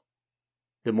dot,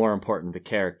 the more important the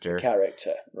character.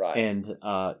 Right. And,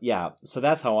 so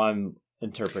that's how I'm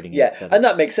interpreting it. Yeah, and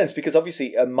that makes sense, because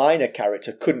obviously a minor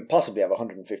character couldn't possibly have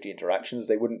 150 interactions.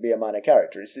 They wouldn't be a minor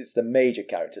character. It's the major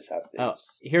characters have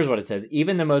this. Here's what it says.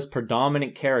 Even the most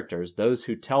predominant characters, those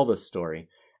who tell the story,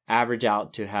 average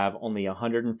out to have only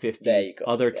 150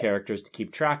 other characters to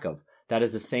keep track of. That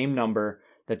is the same number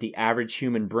that the average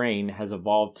human brain has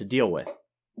evolved to deal with.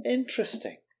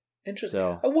 Interesting.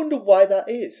 So, I wonder why that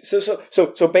is.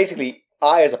 So basically,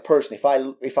 I as a person,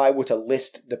 if I were to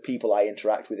list the people I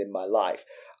interact with in my life,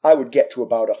 I would get to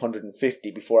about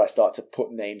 150 before I start to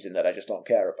put names in that I just don't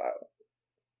care about.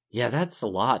 Yeah, that's a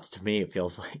lot to me, it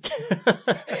feels like.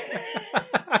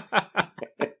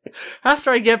 After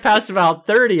I get past about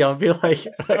 30, I'll be like,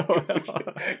 oh,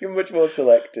 no. You're much more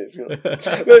selective.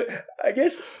 But I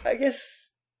guess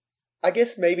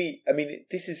maybe, I mean,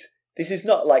 this is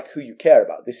not like who you care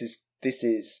about. This is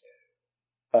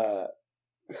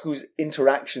whose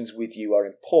interactions with you are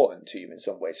important to you in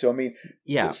some way. So, I mean,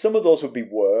 some of those would be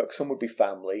work, some would be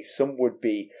family, some would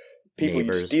be people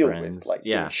neighbors, you just deal friends, with, like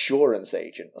the insurance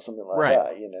agent or something like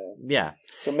that, Yeah.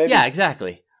 So maybe... Yeah,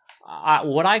 exactly.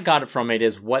 What I got from it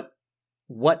is what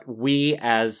we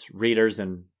as readers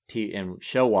and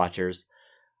show watchers,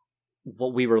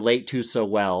 what we relate to so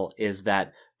well is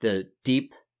that the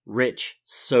deep, rich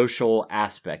social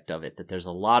aspect of it, that there's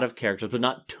a lot of characters, but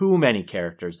not too many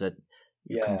characters that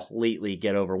you completely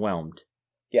get overwhelmed.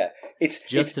 Yeah, it's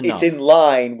enough. It's in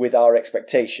line with our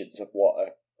expectations of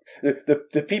what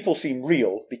the people seem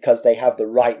real because they have the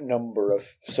right number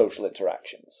of social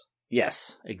interactions.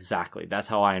 Yes, exactly. That's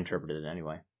how I interpreted it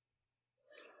anyway.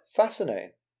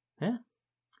 Fascinating. Yeah.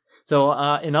 So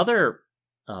in other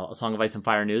A Song of Ice and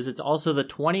Fire news, it's also the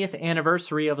 20th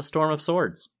anniversary of A Storm of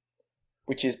Swords.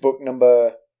 Which is book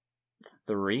number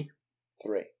 3.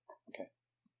 3. Okay.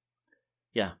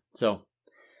 Yeah. So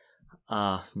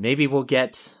maybe we'll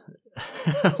get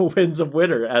Winds of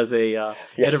Winter as a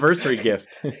anniversary gift.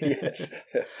 Yes.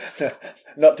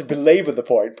 Not to belabor the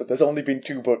point, but there's only been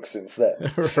 2 books since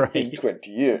then. Right. In 20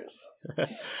 years.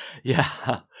 Yeah.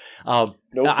 No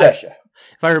pressure.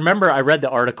 If I remember, I read the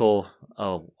article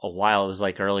a while, it was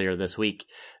like earlier this week,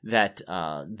 that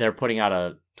they're putting out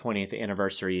a 20th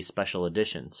anniversary special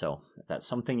edition. So if that's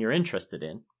something you're interested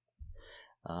in,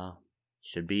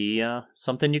 should be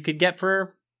something you could get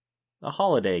for a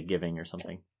holiday giving or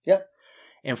something. Yeah.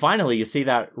 And finally, you see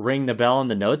that ring the bell in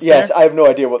the notes Yes, there? I have no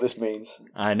idea what this means.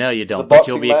 I know you don't, but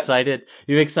you'll be excited.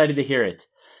 You'll be excited to hear it.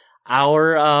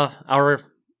 Our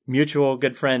mutual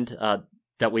good friend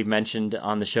that we mentioned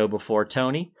on the show before,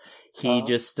 Tony, he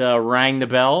just rang the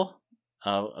bell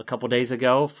a couple days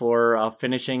ago for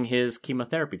finishing his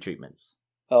chemotherapy treatments.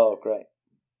 Oh, great!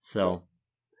 So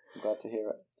I'm glad to hear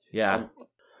it. Yeah.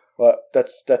 Well,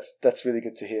 that's really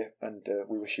good to hear, and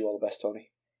we wish you all the best,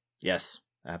 Tony. Yes,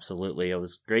 absolutely. It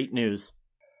was great news.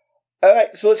 All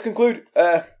right, so let's conclude.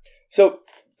 So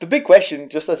the big question,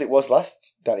 just as it was last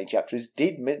Dany chapter is,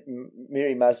 did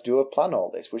Miri Mazdur plan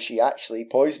all this? Was she actually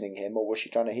poisoning him, or was she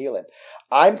trying to heal him?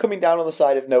 I'm coming down on the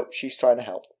side of, no, she's trying to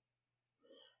help.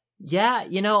 Yeah,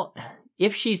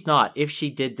 if she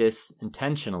did this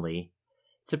intentionally,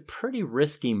 it's a pretty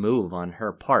risky move on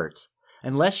her part.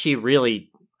 Unless she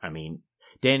really,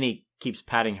 Dany keeps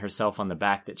patting herself on the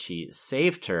back that she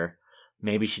saved her.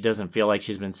 Maybe she doesn't feel like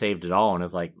she's been saved at all and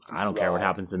is like, I don't care what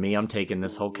happens to me. I'm taking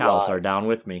this whole Khalasar down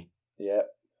with me. Yeah.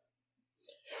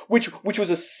 Which was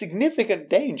a significant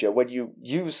danger when you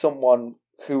use someone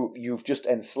who you've just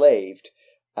enslaved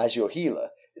as your healer.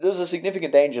 There's a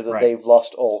significant danger that they've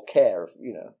lost all care,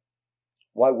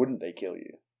 Why wouldn't they kill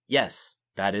you? Yes,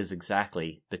 that is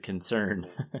exactly the concern.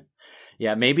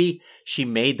 Yeah, maybe she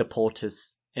made the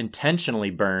poultice intentionally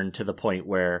burn to the point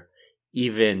where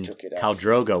even Khal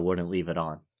Drogo wouldn't leave it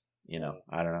on.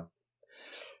 I don't know.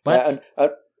 But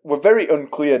and we're very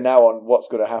unclear now on what's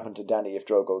going to happen to Dany if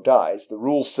Drogo dies. The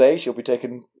rules say she'll be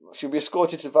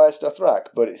escorted to Vaes Dothrak,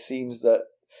 but it seems that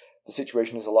the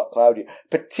situation is a lot cloudier.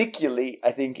 Particularly,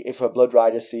 I think, if the Blood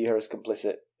Riders see her as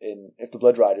complicit in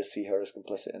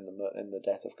the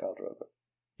death of Khal Drogo.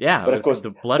 Yeah, but of course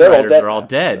the Blood Riders are all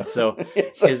dead. So,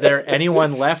 is there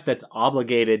anyone left that's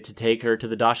obligated to take her to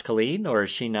the Dosh Khaleen, or is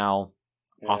she now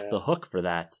off the hook for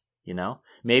that?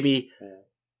 Maybe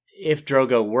if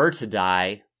Drogo were to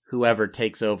die, whoever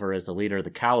takes over as the leader of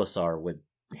the Khalasar would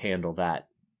handle that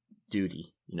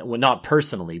duty. Well, not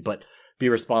personally, but be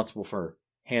responsible for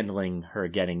handling her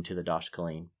getting to the Dosh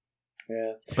Khaleen.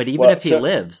 Yeah, but even if he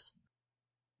lives,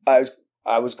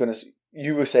 I was going to.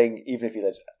 You were saying even if he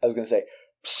lives. I was going to say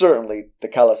certainly the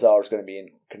Khalasar is going to be in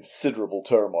considerable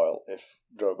turmoil if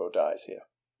Drogo dies here.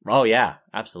 Oh yeah,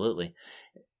 absolutely.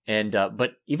 And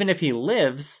but even if he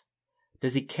lives,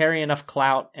 does he carry enough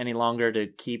clout any longer to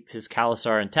keep his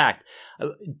Khalasar intact?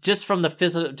 Just from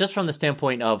the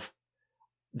standpoint of,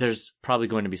 there's probably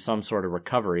going to be some sort of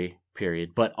recovery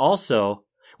period, but also,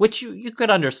 which you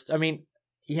could understand.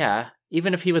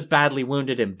 Even if he was badly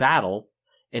wounded in battle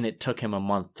and it took him a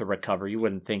month to recover, you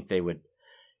wouldn't think they would,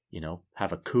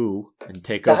 have a coup and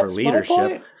take over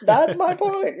leadership. That's my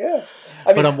point. Yeah,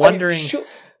 but I'm wondering.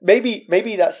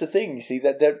 Maybe that's the thing, you see,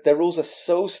 that their rules are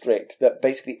so strict that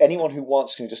basically anyone who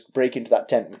wants to just break into that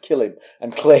tent and kill him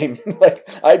and claim, like,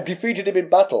 I defeated him in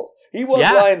battle. He was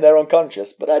lying there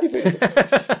unconscious, but I defeated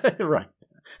him.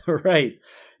 Right.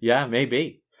 Yeah,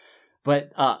 maybe.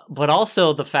 But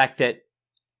also the fact that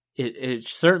it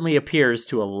certainly appears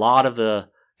to a lot of the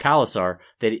Khalasar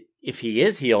that if he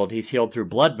is healed, he's healed through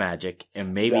blood magic,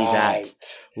 and maybe that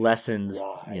lessens,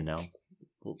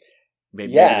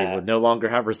 Maybe they would no longer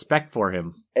have respect for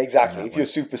him. Exactly. If you're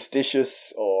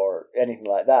superstitious or anything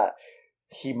like that,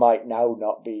 he might now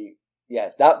not be.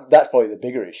 Yeah, that's probably the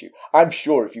bigger issue. I'm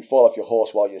sure if you fall off your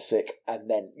horse while you're sick and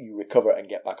then you recover and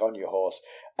get back on your horse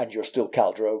and you're still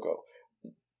Khal Drogo,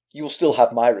 you will still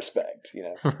have my respect,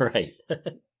 Right.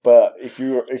 But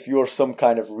if you're some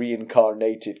kind of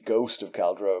reincarnated ghost of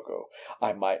Khal Drogo,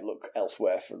 I might look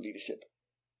elsewhere for leadership.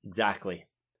 Exactly.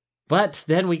 But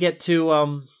then we get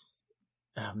to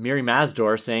Miri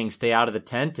Mazdur saying stay out of the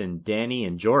tent, and Dany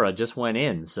and Jorah just went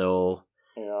in, so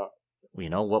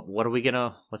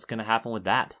what's gonna happen with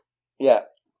that? Yeah.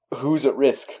 Who's at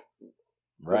risk?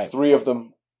 Right. There's 3 of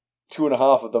them,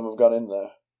 2.5 of them have gone in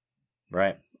there.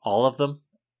 Right. All of them?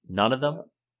 None of them? Yeah.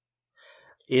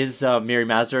 Is Miri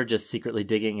Mazdur just secretly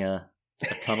digging a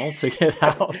tunnel to get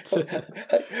out?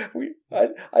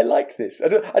 I like this. I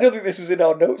don't think this was in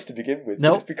our notes to begin with.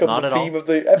 No, it's become not the at theme of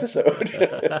the episode.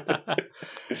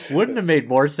 Wouldn't it have made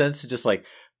more sense to just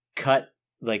cut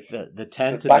the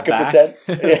tent back in the of the tent,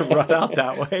 and run out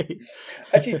that way?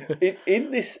 Actually,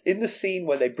 in the scene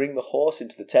where they bring the horse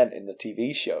into the tent in the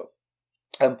TV show,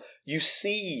 you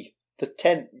see the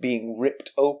tent being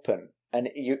ripped open. And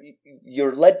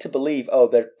you're led to believe,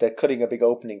 they're cutting a big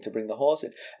opening to bring the horse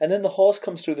in, and then the horse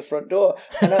comes through the front door,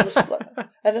 and I was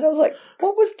like,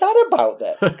 what was that about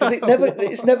then? Because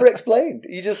it's never explained.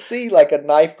 You just see like a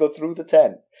knife go through the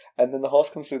tent, and then the horse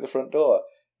comes through the front door.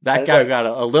 That guy got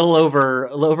a little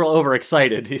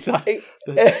overexcited. He thought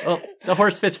the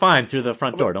horse fits fine through the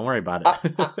front door. Don't worry about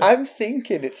it. I'm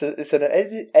thinking it's an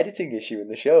editing issue in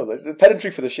the show. It's a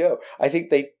pedantry for the show. I think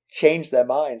they changed their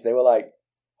minds. They were like,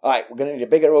 all right, we're going to need a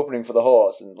bigger opening for the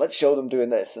horse, and let's show them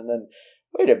doing this. And then,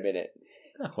 wait a minute.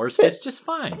 The horse fits just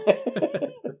fine.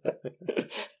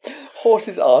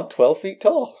 Horses aren't 12 feet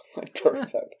tall, it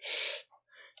turns out.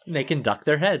 They can duck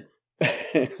their heads.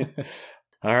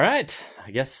 All right. I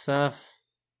guess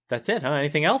that's it, huh?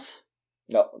 Anything else?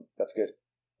 No, that's good.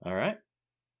 All right.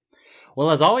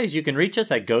 Well, as always, you can reach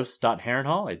us at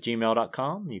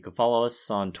ghosts.harrenhall@gmail.com. You can follow us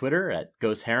on Twitter at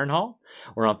 @ghostharrenhall.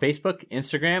 We're on Facebook,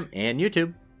 Instagram, and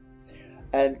YouTube.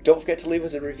 And don't forget to leave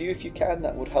us a review if you can.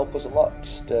 That would help us a lot.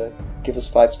 Just give us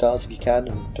 5 stars if you can,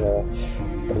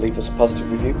 and leave us a positive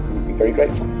review. We'd be very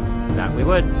grateful. That we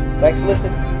would. Thanks for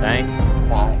listening. Thanks.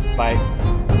 Bye.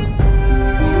 Bye.